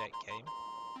played this game.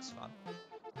 It's fun.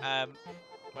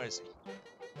 Where is he?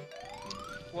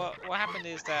 What happened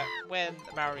is that when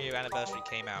the Mario Anniversary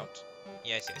came out,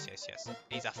 yes.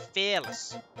 He's a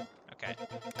fearless. Okay,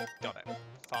 got it.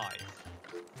 5.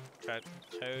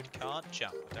 Toad can't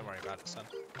jump. Don't worry about it, son.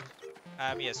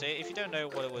 Yeah. So if you don't know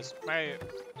what it was, Mario,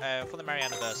 for the Mario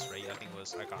Anniversary, I think it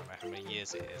was, I can't remember how many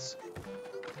years it is.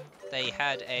 They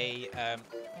had a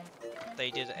they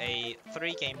did a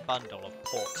 3-game bundle of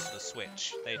ports for the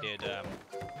Switch. They did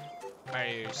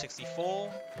Mario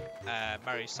 64,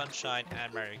 Mario Sunshine,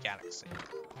 and Mario Galaxy,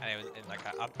 and it was in like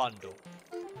a bundle,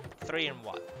 3 in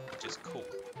 1, which is cool.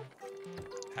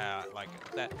 Like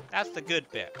that's the good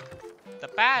bit. The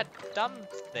bad, dumb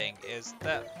thing is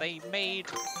that they made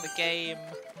the game.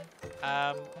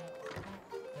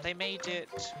 They made it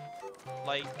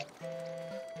like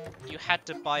you had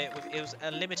to buy it with, it was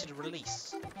a limited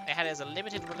release. They had it as a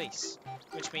limited release,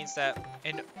 which means that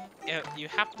you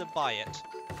have to buy it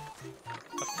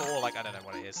before, like, I don't know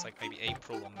what it is, like maybe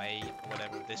April or May or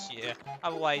whatever of this year.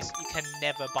 Otherwise, you can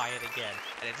never buy it again,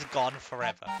 and it's gone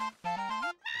forever.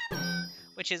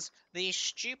 Which is the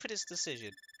stupidest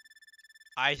decision,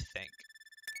 I think.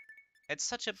 It's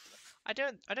such a, I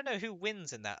don't know who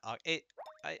wins in that. I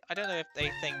don't know if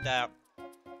they think that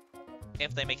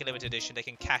if they make a limited edition, they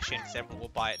can cash in because everyone will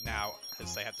buy it now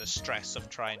because they have the stress of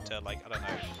trying to, like, I don't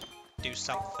know, do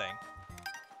something.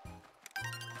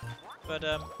 But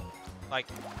like,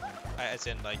 as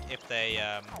in, like, if they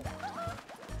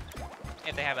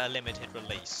have a limited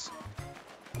release,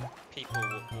 people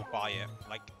will buy it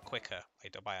like quicker.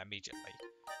 Like, they'll buy it immediately.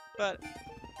 But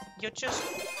you're just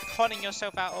conning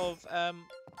yourself out of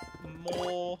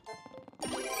more.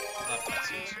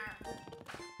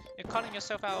 You're conning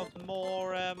yourself out of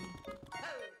more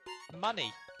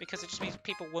money because it just means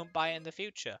people won't buy it in the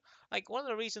future. Like, one of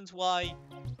the reasons why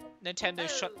Nintendo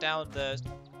shut down the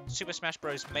Super Smash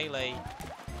Bros. Melee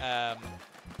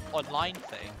online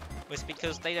thing was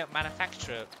because they don't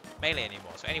manufacture Melee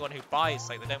anymore. So anyone who buys,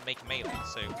 like, they don't make Melee.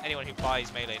 So anyone who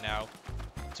buys Melee now,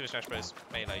 Super Smash Bros.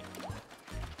 Melee,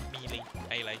 I'd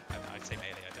say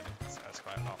Melee, I don't know, that's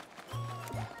quite a lot.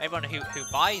 Everyone who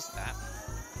buys that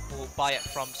will buy it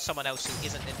from someone else who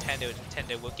isn't Nintendo, and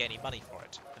Nintendo won't get any money for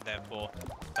it. And therefore,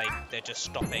 they're just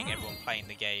stopping everyone playing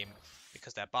the game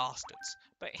because they're bastards.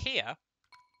 But here,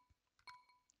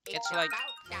 it's like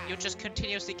you'll just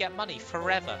continuously get money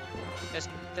forever.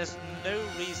 There's no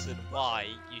reason why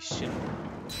you should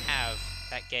have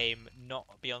that game not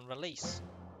be on release.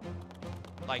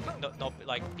 Like, not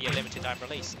like be a limited time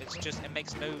release. It's just, it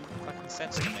makes no fucking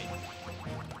sense to me.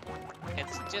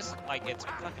 It's just like, it's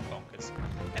fucking bonkers.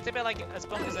 It's a bit like as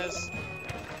bonkers as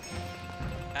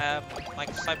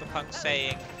like Cyberpunk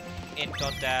saying in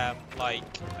goddamn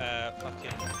like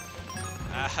fucking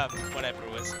whatever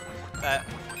it was, that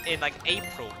in like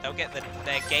April they'll get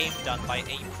their game done by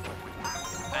April,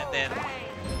 and then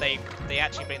they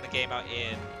actually bring the game out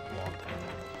in what,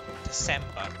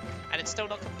 December, and it's still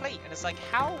not complete. And it's like,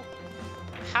 how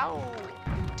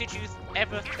did you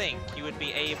ever think you would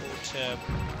be able to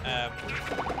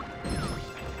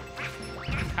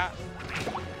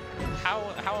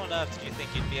how on earth did you think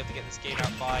you'd be able to get this game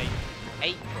out by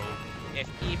April if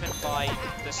even by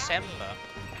December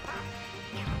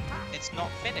it's not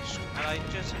finished? And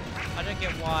I don't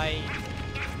get why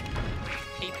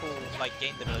people like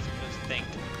game developers think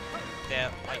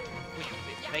they're like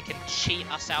they can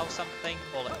cheat us out of something,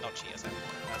 or like, not cheat us out,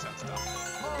 that sounds dumb,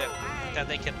 that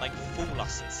they can like fool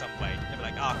us in some way. They'll be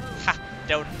like, ha,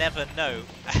 they'll never know.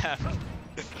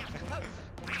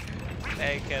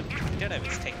 They can, I don't know if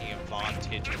it's taking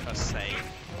advantage per se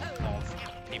of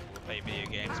people who play video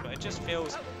games, but it just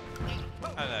feels,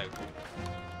 I don't know,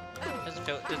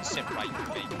 it doesn't sit right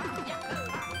with me.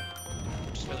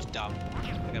 It just feels dumb.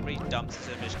 Like a really dumb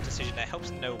decision that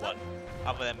helps no one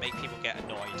other than make people get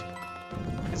annoyed.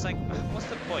 It's like, what's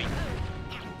the point?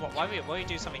 Why would you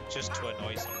do something just to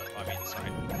annoy someone? I mean,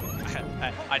 sorry.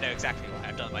 I know exactly what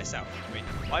I've done myself. I mean,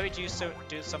 why would you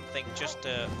do something just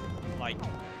to, like,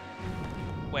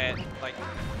 where, like,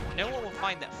 no one will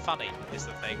find that funny, is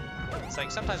the thing. It's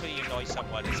like, sometimes when you annoy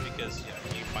someone, it's because, you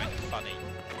know, you find it funny,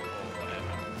 or whatever.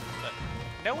 But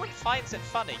no one finds it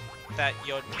funny that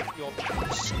you're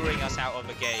screwing us out of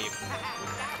a game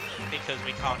because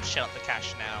we can't shell up the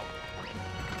cash now.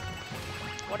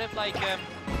 What if, like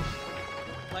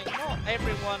not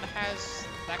everyone has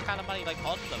that kind of money, like,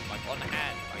 on them, like, on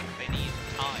hand, like, they need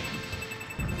time.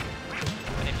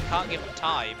 And if you can't give them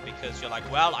time because you're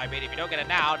like, well, I mean, if you don't get it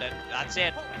now, then that's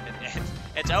it.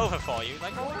 It's over for you.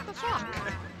 Like, oh, what the fuck?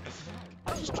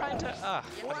 I'm just trying to, I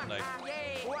don't know.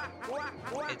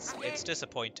 It's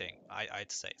disappointing, I'd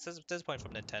say. It's disappointing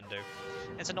from Nintendo.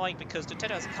 It's annoying because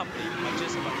Nintendo as a company are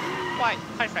just,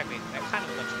 quite frankly, they're kind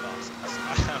of a bunch of bastards.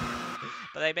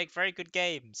 But they make very good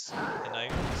games, you know?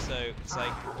 So it's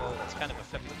like, well, it's kind of a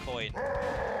flip the coin.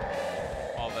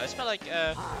 It's not like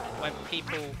when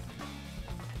people,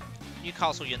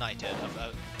 Newcastle United,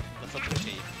 the football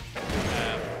team,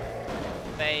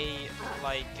 they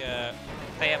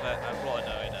have a rotten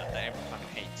owner that everyone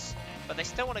fucking hates, but they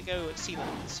still want to go see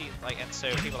like, and so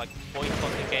people like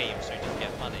boycott the game so you don't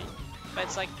get money. But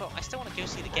it's like, well, I still want to go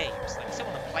see the games. Like, I still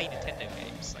want to play Nintendo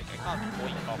games. Like, I can't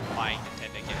boycott buying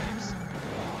Nintendo games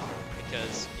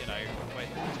because, you know,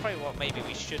 it's probably what maybe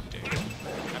we should do.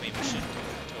 I mean, we shouldn't do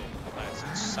it at all. No, it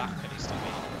would suck at least to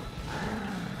me.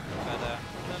 But I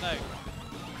don't know.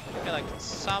 I feel like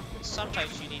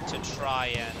sometimes you need to try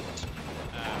and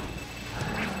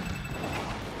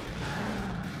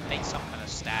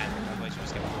stand, otherwise you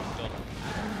just get walked on.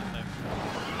 You know.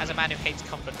 As a man who hates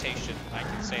confrontation, I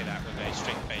can say that with a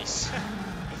straight face.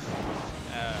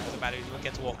 As a man who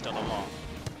gets walked on a lot.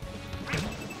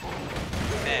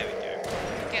 There we go.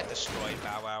 Get destroyed,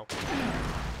 Bow Wow.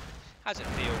 How's it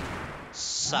feel?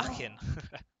 Sucking.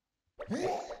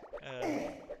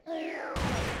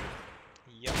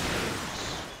 Yup.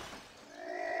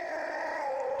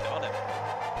 Got him.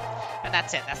 And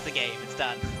that's it, that's the game, it's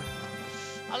done.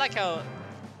 I like how,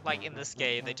 like in this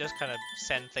game, they just kind of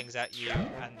send things at you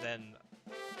and then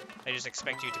they just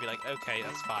expect you to be like, okay,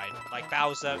 that's fine. Like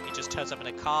Bowser, he just turns up in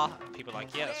a car and people are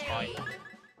like, yeah, that's fine.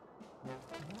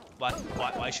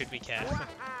 Why should we care?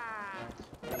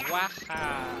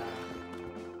 Waha!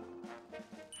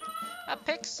 A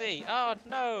pixie! Oh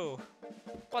no!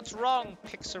 What's wrong,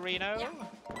 Pixarino? Okay.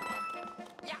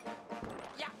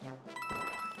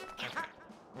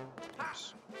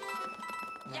 Oops.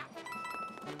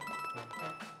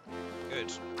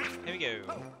 Good. Here we go.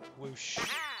 Whoosh.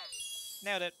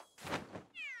 Nailed it.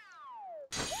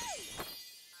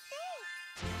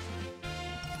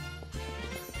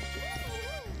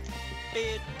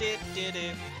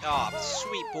 Ah,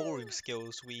 sweet ballroom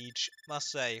skills, Weege. Must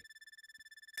say.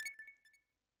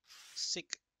 Sick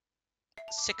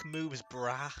moves,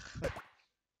 brah.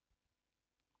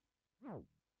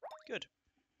 Good.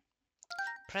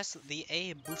 Press the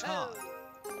A button.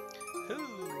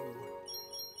 Ooh.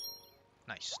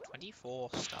 Nice. 24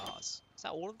 stars. Is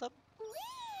that all of them?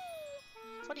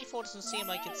 24 doesn't seem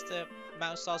like it's the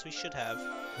amount of stars we should have. I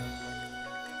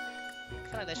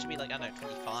feel like there should be like, I don't know,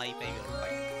 25, maybe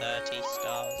like 30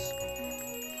 stars.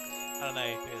 I don't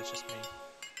know, maybe that's just me.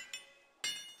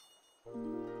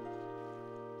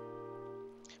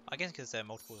 I guess because they're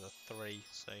multiples of 3,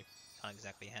 so you can't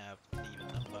exactly have an even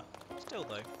number. Still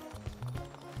though,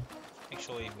 make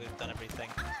sure we've done everything.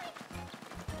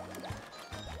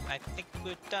 I think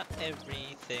we've done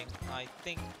everything. I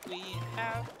think we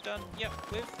have done. Yep,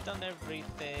 we've done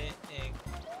everything.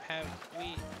 Have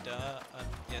we done?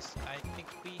 Yes, I think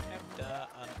we have done.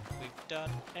 We've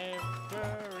done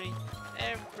every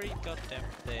goddamn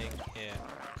thing here.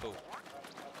 Cool.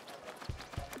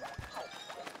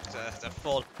 It's a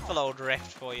full old riff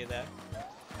for you there.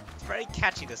 It's very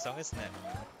catchy, this song, isn't it?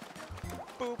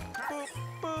 Boop boop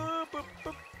boop boop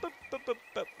boop boop boop boop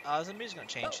boop. Oh, is the music not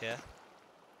changed here?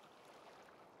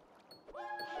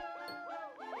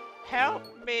 Help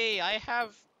me! I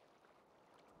have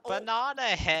banana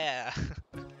hair.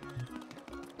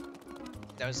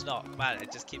 No, it's not. Man,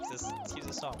 it just keeps the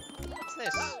song. What's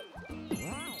this?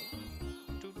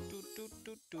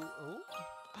 Ooh.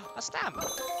 A stamp.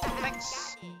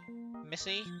 Thanks,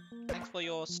 Missy. Thanks for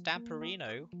your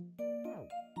stamperino.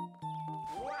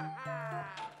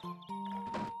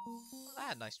 That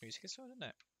had nice music as well, didn't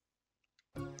it?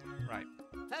 Right.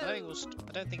 I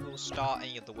don't think we'll start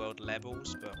any of the world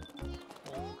levels, but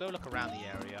we'll go look around the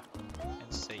area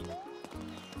and see.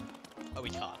 Oh, we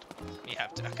can't. We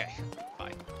have to. Okay,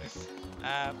 fine.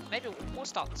 Maybe we'll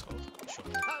start this world. Sure.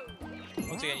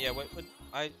 Once again, yeah.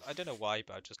 I don't know why,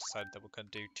 but I just decided that we're gonna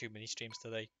do 2 mini streams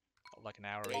today, like an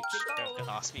hour each. Don't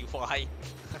ask me why.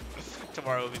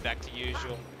 Tomorrow we'll be back to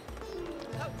usual.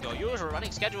 Your usual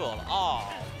running schedule. Oh,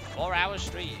 4-hour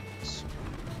streams.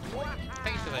 I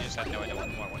think it's because I just had no idea what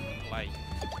I wanted to play.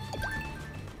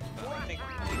 But I think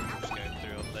we'll just go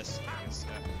through all this. I think it's a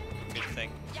good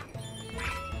thing.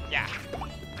 Yeah.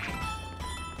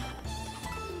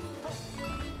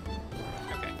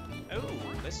 Okay. Oh,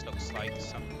 this looks like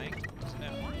something, doesn't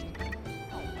it?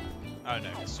 Oh no,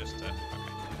 it's just a. Okay.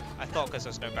 I thought because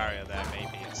there's no barrier there,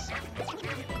 maybe it's something.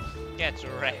 Get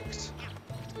wrecked.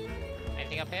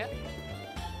 Anything up here?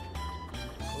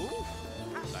 Ooh.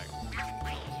 No.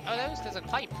 Oh, there's a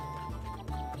pipe.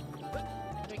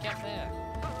 How do we get there?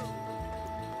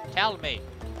 Tell me.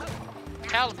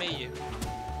 Tell me.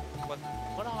 What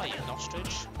are you, an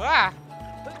ostrich? Ah!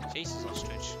 Jesus,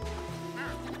 ostrich.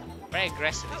 Very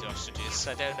aggressive, these ostriches.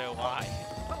 I don't know why.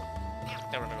 I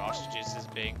don't remember ostriches as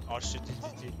being ostriches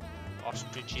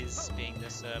being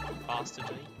this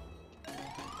bastardly.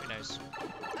 Who knows?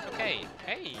 Okay.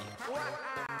 Hey.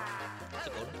 It's a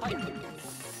golden pipe.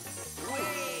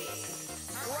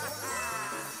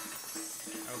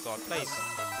 Oh god, please.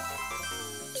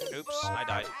 Oops, I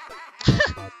died.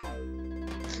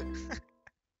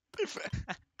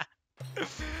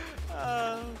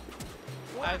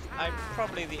 I'm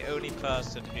probably the only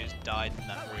person who's died in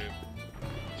that room.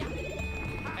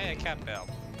 Hey, a cat bell.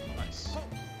 Nice.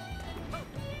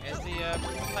 Is the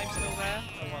pipe still there?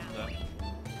 I wonder.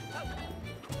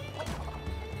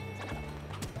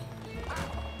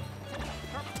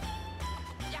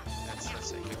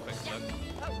 Let's take a quick look.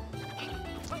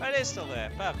 But it is still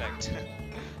there. Perfect.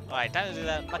 Alright, time to do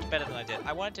that much better than I did.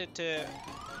 I wanted to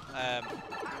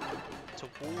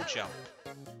wall jump.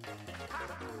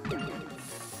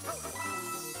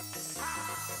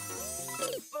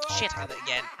 Shit, I did it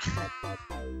again.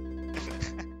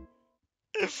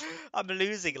 I'm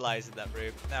losing lives in that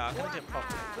room. No, I'm gonna do it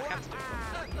properly. I have to do it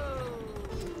properly.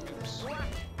 Oops.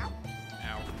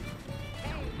 Ow.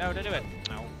 No, don't do it.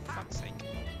 Oh, for fuck's sake.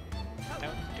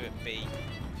 Don't do it, B.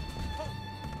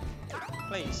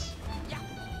 Please.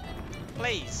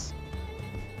 Please.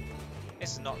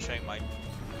 This is not showing my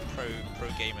pro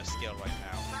gamer skill right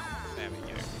now. There we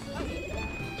go.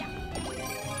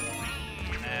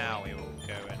 Now we will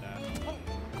go and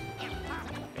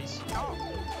please.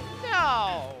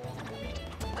 No!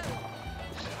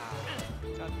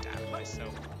 God damn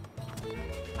myself.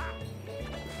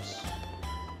 Oops.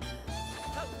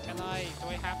 Do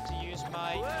I have to use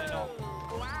my... Can I not?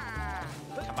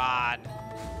 Come on!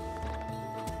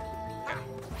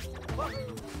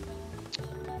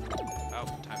 Oh,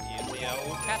 time to use the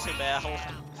old kettlebell.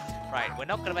 Right, we're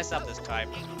not gonna mess up this time.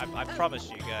 I promise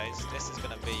you guys, this is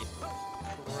gonna be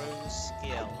pro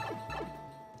skill.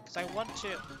 Because I want to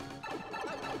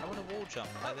wall jump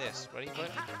like this. Ready?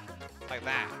 Like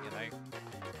that, you know.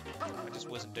 I just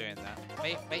wasn't doing that.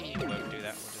 Maybe you won't do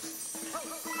that. We'll just.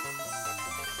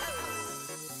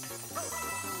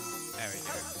 There we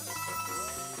go.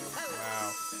 Wow.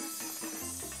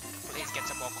 Please get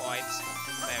some more coins.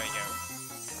 There we go.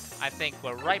 I think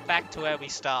we're right back to where we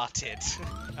started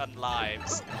on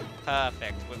lives.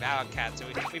 Perfect with our cat. So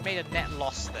we made a net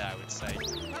loss there, I would say.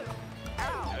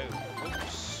 Oh,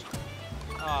 oops.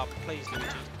 Oh, please, Luigi.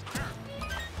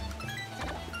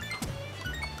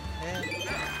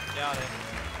 Got it.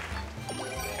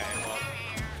 Okay, well,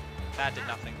 that did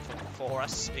nothing for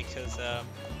us because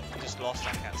we just lost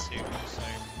our cat suit. So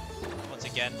once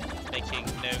again, making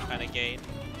no kind of gain.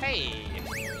 Hey,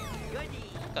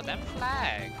 got that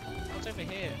flag. What's over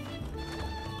here?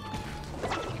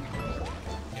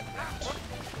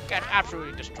 Get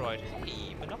absolutely destroyed.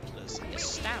 Hey, binoculars. A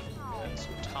stamp. And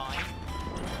some time.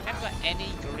 Haven't got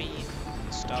any green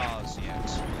stars yet.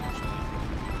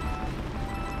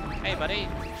 Hey, buddy.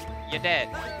 You're dead.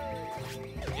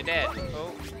 You're dead.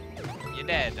 Oh, you're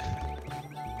dead.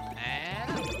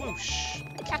 And whoosh.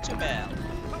 Kettlebell.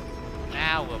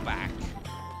 Now we're back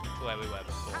to where we were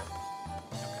before.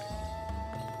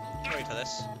 Okay. Wait for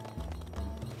this.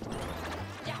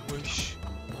 Whoosh.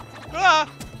 Ah!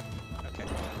 Okay.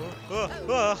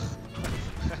 Oh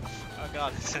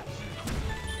god.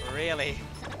 Really?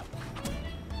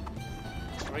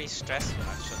 It's really stressful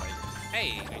actually.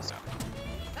 Hey, Lisa.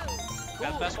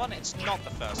 That first one? It's not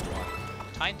the first one.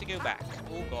 Time to go back.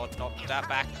 Oh god, not that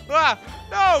back. Ah!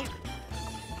 No!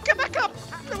 Get back up!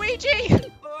 Luigi!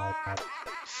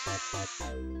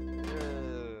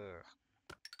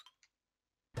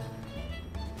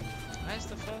 Where's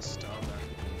the first star then?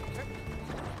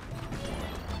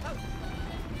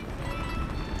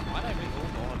 Why am I really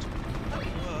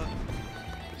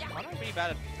Why am I really bad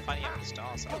at finding out the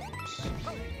stars? Oh,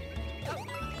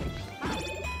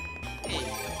 hey,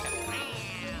 okay.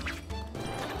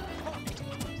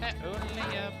 Is that only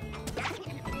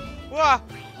Whoa!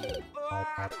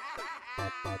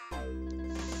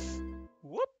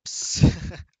 Whoops! Did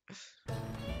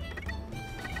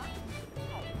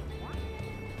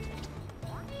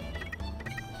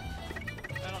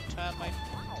I not turn my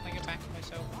finger back on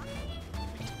myself?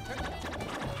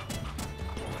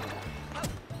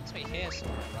 It's right here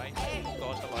somewhere, right? Oh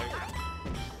god, hello.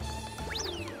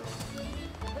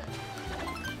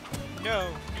 No!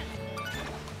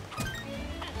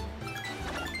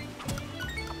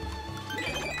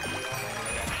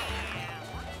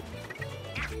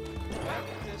 Where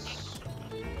would this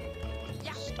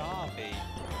star be?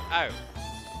 Oh!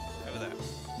 Over there.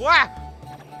 Wah!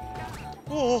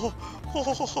 Oh!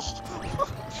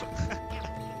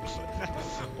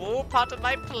 All part of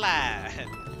my plan!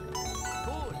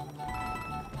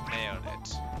 Nailed it.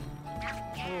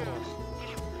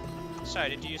 Oh. Sorry,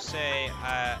 did you say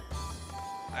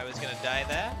I was gonna die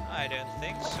there? I don't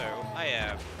think so. I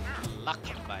have luck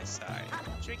on my side.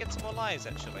 Should we get some more lives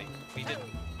actually? We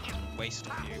didn't waste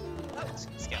a few.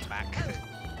 Let's get back.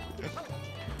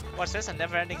 What's this? A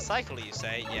never-ending cycle, you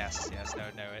say? Yes, no,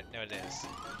 it is.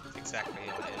 It's exactly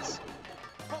what it is.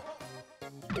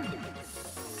 Okay.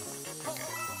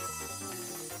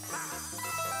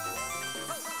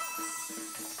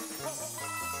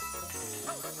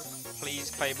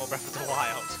 Please play more Breath of the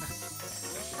Wild.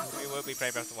 We will be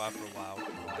playing Breath of the Wild for a while.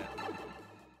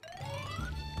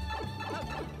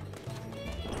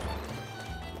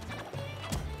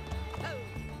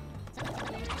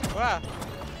 Ah!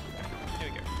 Here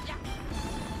we go.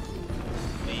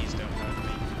 Please don't hurt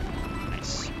me.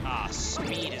 Nice. Ah,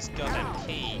 speed is goddamn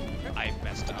key. I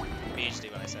messed up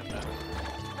immediately when I said that.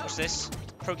 What's this?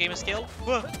 Pro gamer skill?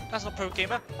 Whoa, that's not pro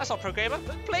gamer. That's not pro gamer.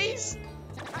 Please!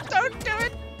 Don't do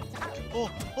it!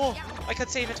 Oh, oh, I can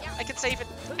save it. I can save it.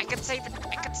 I can save it.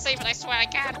 I can save it. I swear I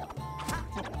can.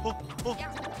 Oh, oh, oh.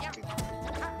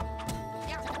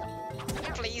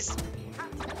 Please.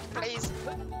 Please.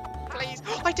 Please.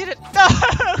 I did it. No!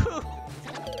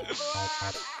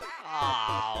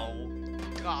 Oh,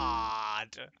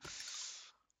 God.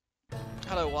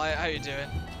 Hello, Wyatt. How you doing?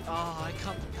 Oh, I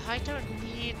can't. I don't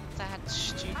need that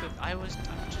stupid. I'm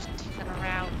just ticking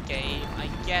around game. I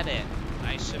get it.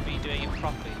 I should be doing it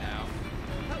properly now.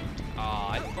 Oh,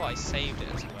 I thought I saved it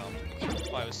as well. That's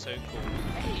why it was so cool.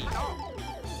 Hey!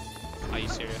 Are you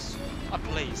serious? Oh,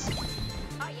 please.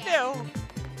 No!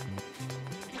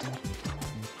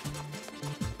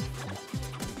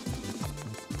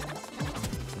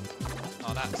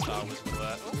 Oh, that star was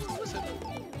worth. Oh, was it?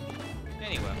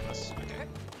 Anyway, that's okay.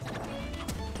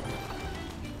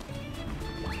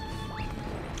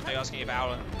 Are you asking if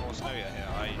Alan or Snowy are here?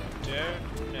 I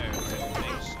don't know. I don't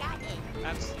think so.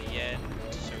 That's the end,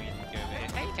 so we can go over here.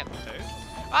 Hey, Captain Toad.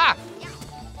 Ah!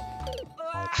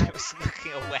 I was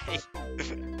looking away.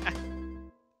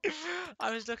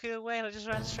 I was looking away and I just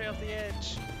ran straight off the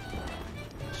edge.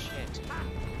 Shit.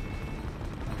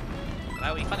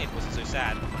 That would be funny if it wasn't so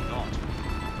sad. Not.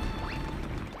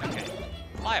 Okay.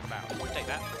 Firepower. We'll take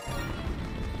that.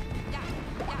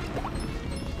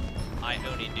 I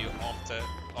only do off the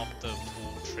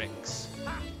wall tricks.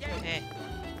 Eh.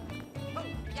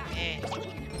 Eh.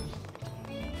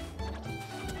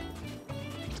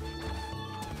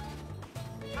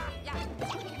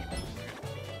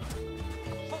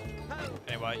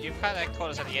 Anyway, you've kind of caught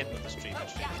us at the end of the stream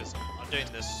actually, because I'm doing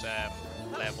this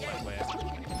level where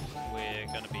we're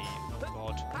gonna be. Oh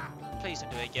God! Please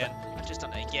don't do it again. I've just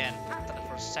done it again. I've done it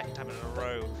for a second time in a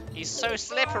row. He's so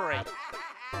slippery.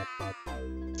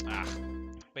 Ah.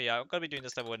 But yeah, I'm gonna be doing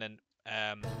this level and then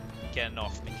getting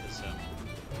off because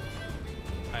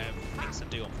I have things to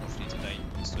do unfortunately today.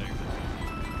 So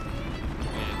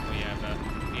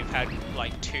we've had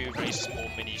like 2 very small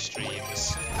mini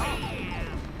streams.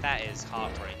 That is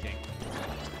heartbreaking.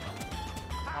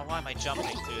 Oh, why am I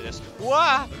jumping through this?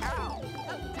 Whoa!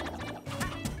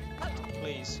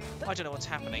 Please. I don't know what's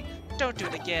happening. Don't do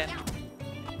it again.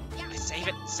 Save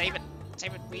it, save it,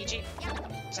 save it, Ouija.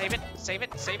 Save it, save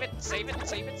it, save it, save it,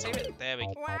 save it, save it. There we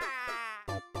go.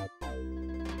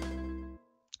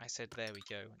 I said there we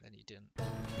go, and then you didn't.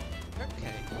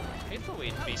 Okay. I thought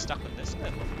we'd be stuck on this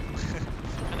level.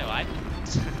 I know I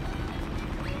didn't.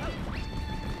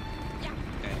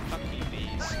 Okay, fuck you,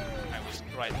 bees. I was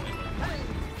right in the middle.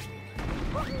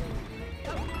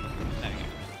 There we go.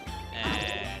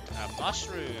 And a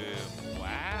mushroom.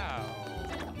 Wow.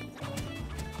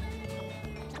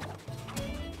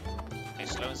 Okay,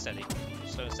 slow and steady.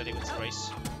 Slow and steady wins the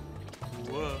race.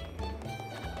 Whoa.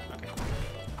 Okay.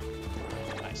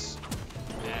 Nice.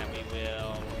 And we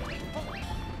will. Can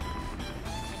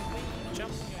we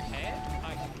jump on your head? I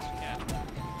think we can.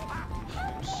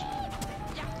 Oops.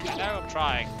 No, I'm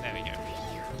trying. There we go.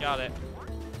 Got it.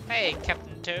 Hey,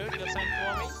 Captain Toad, you got something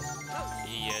for me?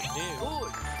 You do.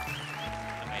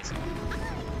 Amazing.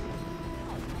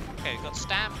 Okay, we've got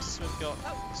stamps, we've got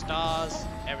stars,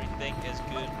 everything is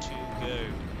good to go.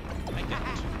 I get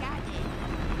it.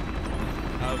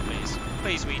 Oh, please.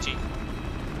 Please, Ouija.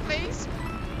 Please?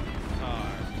 Oh,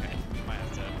 okay. Might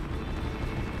have to...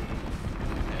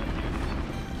 There we go.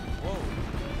 Whoa.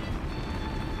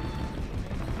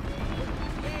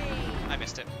 I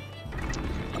missed it.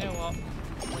 You know what?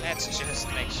 Let's just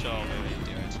make sure we really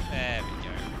do it. There we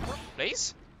go. Please?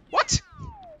 What?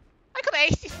 I got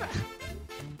 85.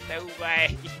 No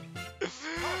way.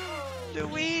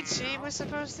 Luigi was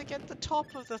supposed to get the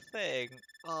top of the thing.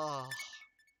 Oh.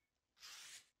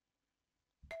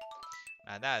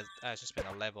 Man, that has just been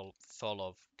a level full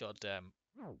of goddamn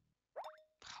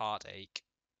heartache.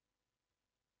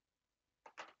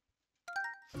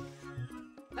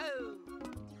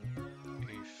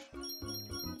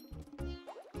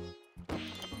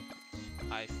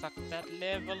 I fucked that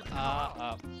level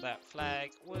up. That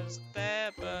flag was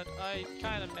there, but I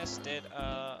kind of messed it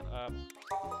up.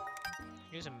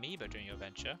 Use Amiibo during your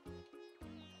venture.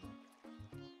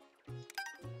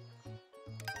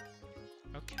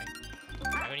 Okay.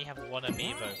 I only have one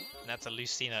Amiibo, and that's a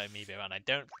Lucina Amiibo, and I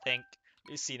don't think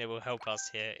Lucina will help us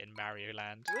here in Mario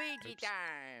Land. Ouija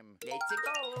time! Let's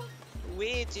go!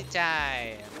 Ouija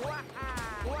time!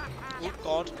 Oh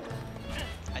god.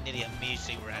 I nearly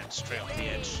immediately ran straight off the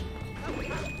edge.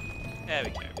 There we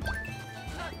go.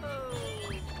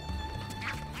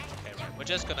 Okay, right. We're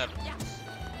just gonna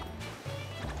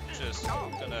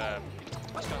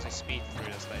say speed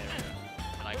through this area.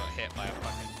 And I got hit by a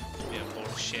fucking bit of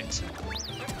bullshit.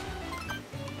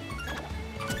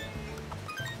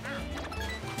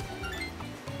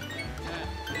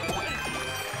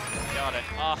 Got it.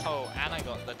 Oh, and I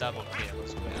got the double kill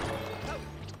as well.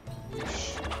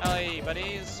 Hey,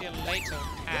 buddies. See you later,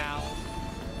 pal.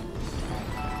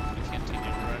 We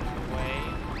continue running away.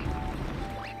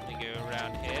 We go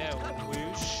around here.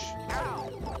 Whoosh.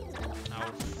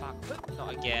 Oh, fuck. Not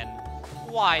again.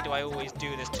 Why do I always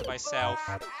do this to myself?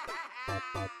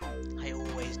 I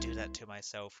always do that to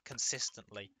myself.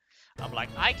 Consistently. I'm like,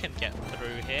 I can get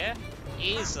through here.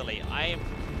 Easily. I am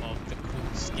of the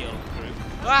cool skill group.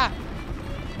 Ah!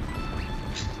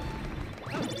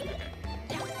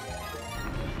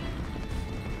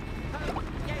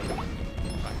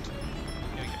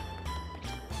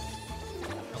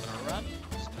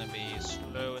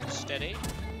 Steady.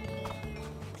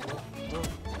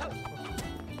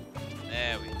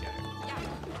 There we go.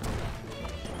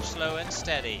 Slow and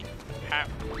steady.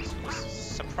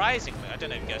 Surprisingly, I don't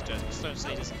know if you guys do it, slow and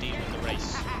steady doesn't deal with the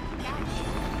race.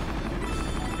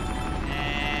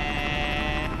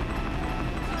 And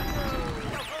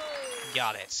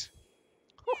got it.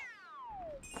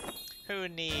 Who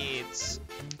needs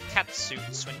cat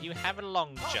suits when you have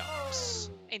long jumps?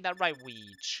 Ain't that right,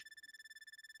 Weege?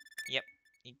 Yep.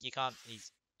 You can't. You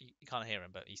can't hear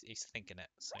him, but he's thinking it.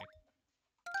 So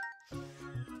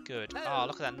good. Oh,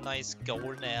 look at that nice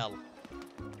golden L.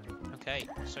 Okay,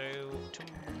 so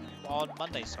on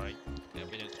Monday, sorry, yeah,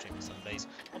 we don't stream on Sundays.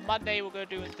 On Monday, we're gonna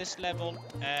do this level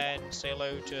and say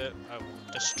hello to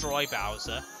destroy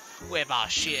Bowser with our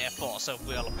sheer force of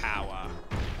willpower.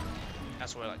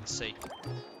 That's what I like to see.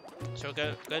 So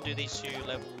we'll go do these 2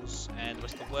 levels, and the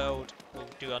rest of the world we'll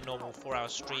do our normal 4-hour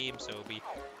stream, so we'll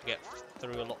get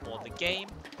through a lot more of the game.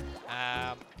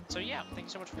 So yeah, thank you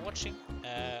so much for watching,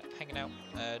 hanging out,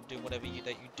 doing whatever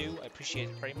that you do. I appreciate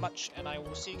it very much, and I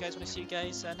will see you guys when I see you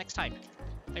guys next time.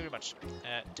 Thank you very much.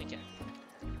 Take care.